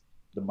prioritize.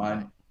 The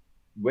mind,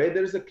 where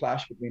there is a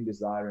clash between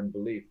desire and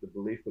belief, the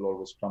belief will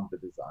always trump the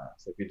desire.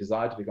 So if you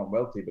desire to become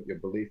wealthy, but your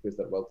belief is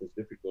that wealth is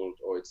difficult,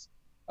 or it's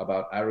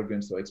about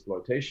arrogance or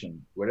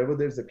exploitation, wherever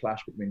there's a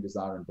clash between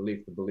desire and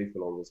belief, the belief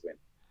will always win.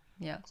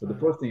 Yeah. So the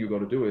first thing you've got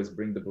to do is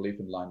bring the belief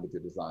in line with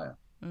your desire.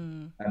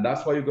 And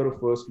that's why you've got to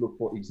first look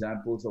for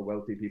examples of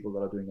wealthy people that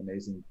are doing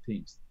amazing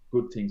things,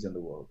 good things in the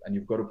world. And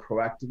you've got to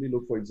proactively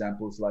look for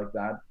examples like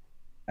that.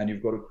 And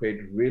you've got to create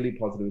really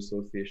positive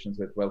associations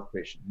with wealth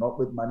creation, not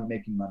with money,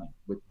 making money,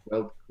 with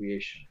wealth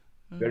creation,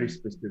 very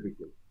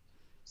specifically.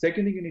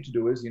 Second thing you need to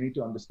do is you need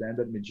to understand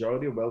that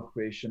majority of wealth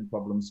creation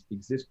problems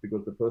exist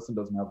because the person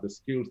doesn't have the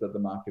skills that the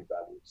market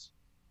values.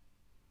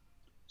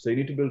 So you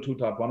need to build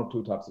one of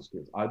two types of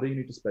skills. Either you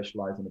need to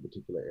specialize in a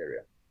particular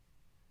area,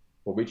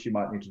 for which you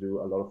might need to do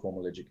a lot of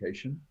formal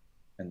education.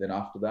 And then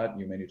after that,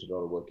 you may need to do a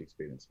lot of work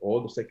experience. Or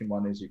the second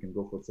one is you can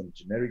go for some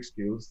generic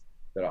skills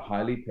that are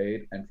highly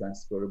paid and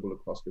transferable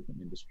across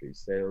different industries: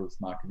 sales,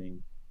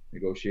 marketing,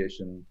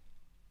 negotiation,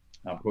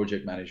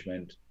 project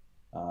management,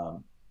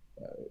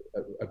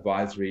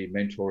 advisory,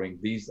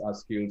 mentoring. These are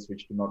skills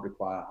which do not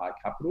require high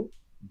capital.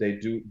 They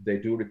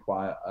do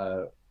require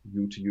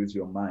you to use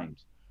your mind.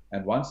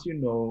 And once you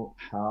know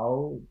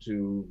how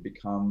to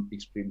become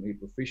extremely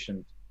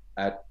proficient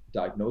at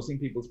diagnosing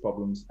people's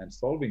problems and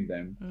solving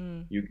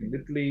them, you can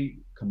literally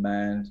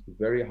command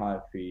very high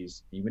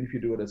fees, even if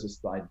you do it as a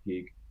side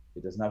gig.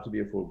 It doesn't have to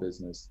be a full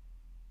business.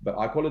 But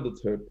I call it the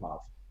third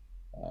path.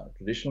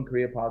 Traditional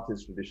career path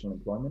is traditional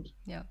employment.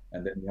 Yeah.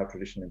 And then you have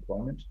traditional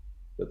employment.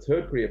 The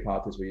third career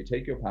path is where you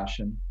take your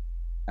passion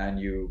and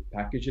you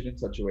package it in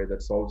such a way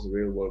that solves a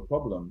real world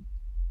problem.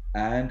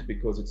 And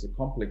because it's a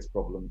complex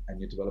problem, and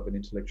you develop an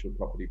intellectual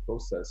property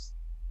process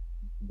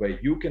where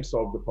you can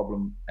solve the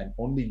problem and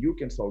only you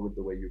can solve it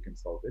the way you can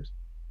solve it,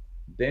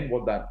 then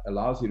what that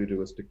allows you to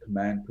do is to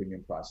command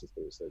premium prices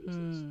for your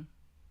services.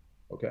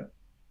 Okay.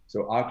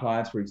 So our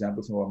clients, for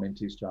example, some of our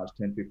mentees charge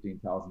 $10,000,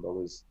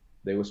 $15,000.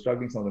 They were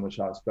struggling, some of them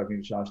were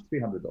struggling to charge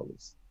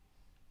 $300.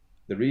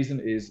 The reason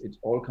is it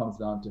all comes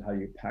down to how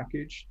you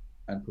package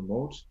and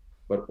promote,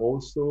 but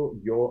also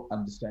your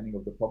understanding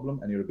of the problem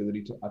and your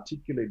ability to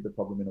articulate the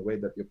problem in a way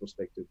that your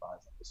prospective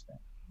buyers understand.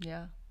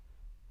 Yeah.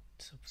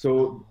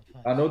 So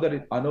I know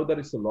that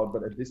it's a lot,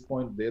 but at this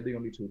point, they're the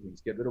only two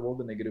things: get rid of all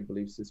the negative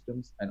belief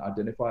systems and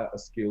identify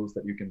skills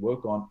that you can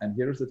work on. And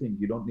here's the thing: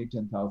 you don't need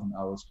 10,000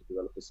 hours to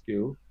develop a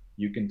skill.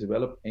 You can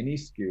develop any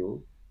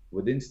skill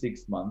within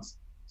 6 months.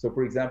 So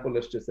for example,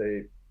 let's just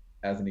say,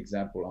 as an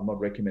example, I'm not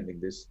recommending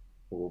this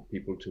for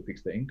people to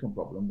fix their income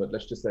problem, but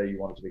let's just say you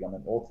wanted to become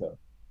an author.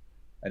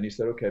 And you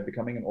said, okay,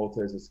 becoming an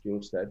author is a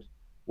skill set.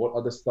 What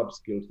are the sub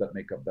skills that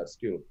make up that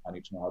skill? I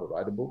need to know how to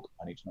write a book.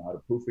 I need to know how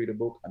to proofread a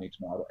book. I need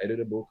to know how to edit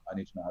a book. I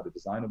need to know how to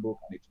design a book.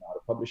 I need to know how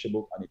to publish a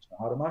book. I need to know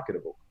how to market a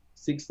book.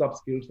 6 sub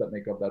skills that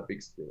make up that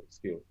big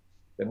skill.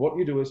 Then what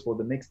you do is, for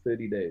the next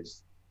 30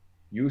 days,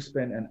 you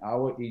spend an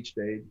hour each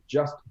day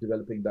just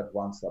developing that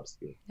one sub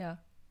skill. Yeah.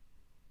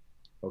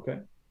 Okay.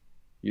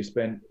 You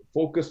spend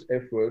focused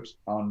effort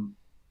on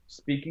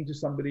speaking to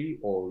somebody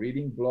or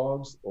reading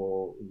blogs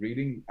or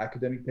reading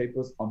academic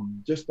papers on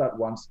just that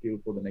one skill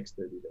for the next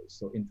 30 days.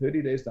 So in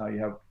 30 days now you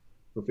have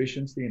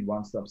proficiency in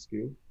one sub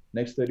skill.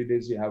 Next 30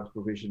 days you have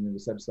proficiency in the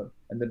sub,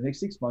 and the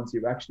next 6 months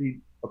you've actually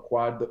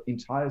acquired the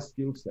entire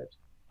skill set,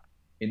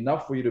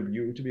 enough for you to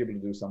be able to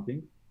do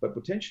something, but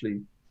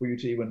potentially for you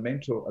to even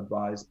mentor,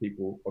 advise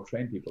people, or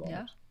train people on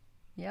it.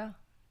 Yeah.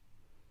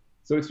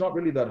 So it's not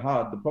really that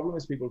hard. The problem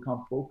is people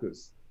can't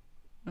focus.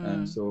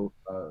 And so,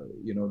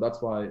 that's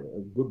why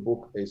a good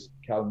book is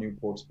Cal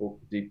Newport's book,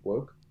 Deep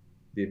Work.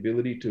 The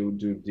ability to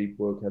do deep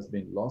work has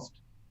been lost.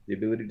 The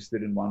ability to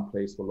sit in one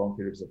place for long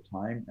periods of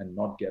time and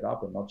not get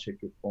up and not check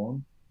your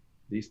phone.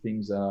 These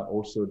things are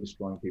also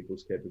destroying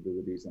people's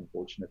capabilities,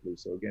 unfortunately.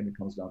 So again, it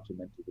comes down to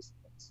mental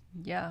disciplines.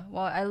 Yeah,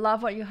 well, I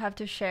love what you have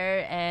to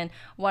share. And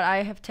what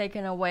I have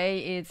taken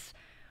away is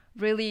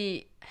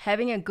really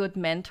having a good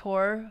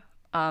mentor,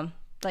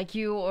 like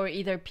you, or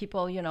either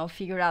people,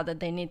 figure out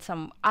that they need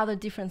some other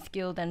different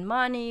skill than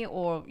money,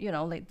 or,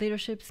 like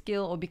leadership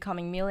skill or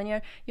becoming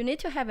millionaire. You need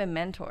to have a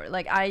mentor.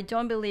 Like, I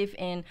don't believe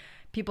in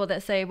people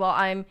that say, well,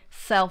 I'm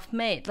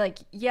self-made. Like,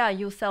 yeah,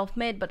 you're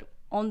self-made, but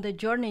on the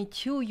journey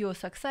to your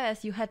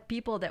success, you had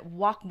people that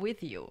walk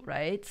with you,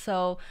 right?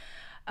 So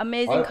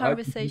amazing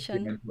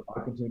conversation. I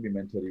continue to be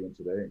mentored even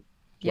today.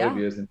 12 Yeah.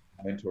 years in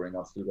mentoring,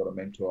 I've still got a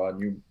mentor.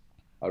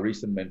 Our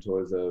recent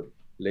mentor is a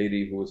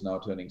lady who is now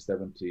turning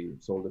 70,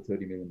 sold a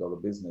 $30 million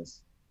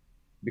business.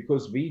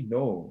 Because we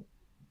know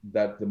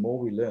that the more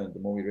we learn, the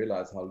more we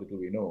realize how little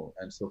we know.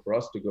 And so for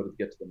us to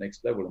get to the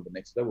next level and the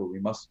next level, we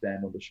must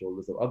stand on the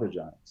shoulders of other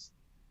giants.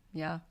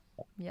 Yeah.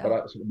 Yeah.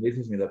 But it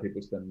amazes me that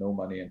people spend no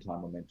money and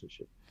time on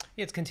mentorship.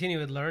 Yeah, it's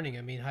continuous learning.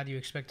 I mean, how do you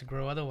expect to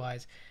grow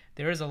otherwise?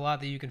 There is a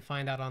lot that you can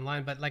find out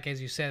online, but like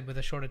as you said, with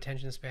a short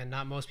attention span,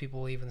 not most people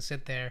will even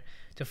sit there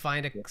to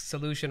find a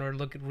solution or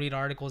read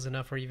articles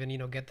enough, or even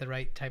get the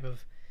right type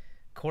of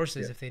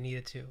courses if they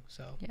needed to.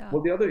 So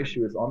well, the other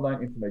issue is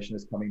online information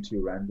is coming to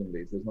you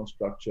randomly. There's no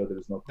structure,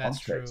 there's no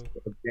context. That's true.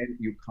 But again,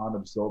 you can't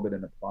absorb it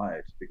and apply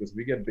it, because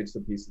we get bits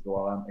and pieces.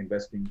 Well, I'm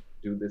investing,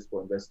 do this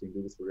for investing,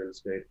 do this for real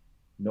estate,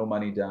 no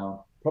money down.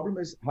 Problem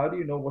is, how do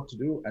you know what to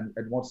do and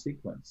what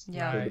sequence?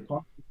 Yeah. So the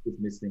context is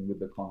missing with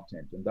the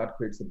content, and that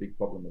creates a big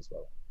problem as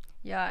well.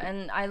 Yeah,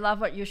 and I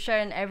love what you share,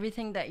 and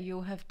everything that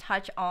you have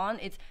touched on.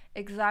 It's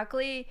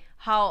exactly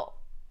how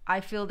I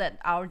feel that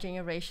our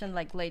generation,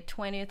 like late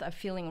 20th, are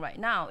feeling right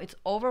now. It's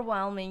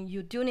overwhelming.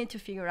 You do need to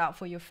figure out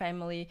for your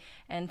family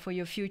and for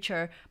your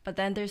future, but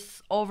then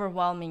there's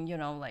overwhelming,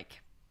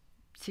 like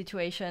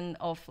situation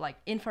of like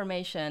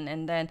information,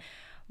 and then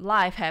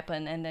life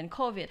happened, and then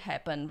COVID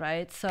happened,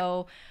 right?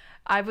 So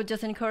I would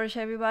just encourage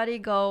everybody,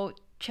 go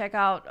check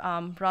out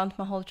Ron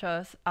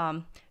Malhotra's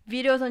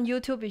videos on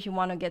YouTube if you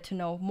want to get to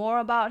know more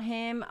about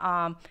him.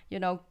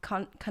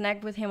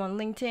 Connect with him on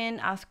LinkedIn,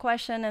 ask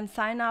questions, and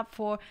sign up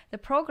for the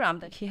program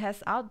that he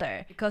has out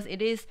there, because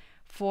it is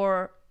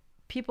for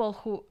people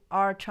who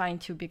are trying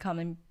to become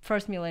a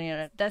first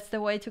millionaire. That's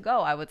the way to go,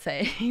 I would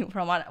say,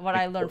 from what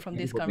I learned from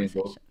this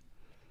conversation.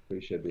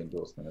 Appreciate the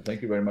endorsement. And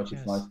thank you very much.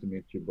 Yes. It's nice to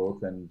meet you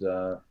both, and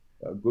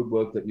good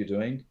work that you're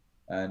doing.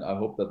 And I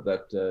hope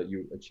that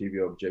you achieve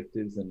your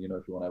objectives. And,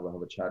 if you want to ever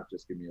have a chat,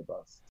 just give me a buzz.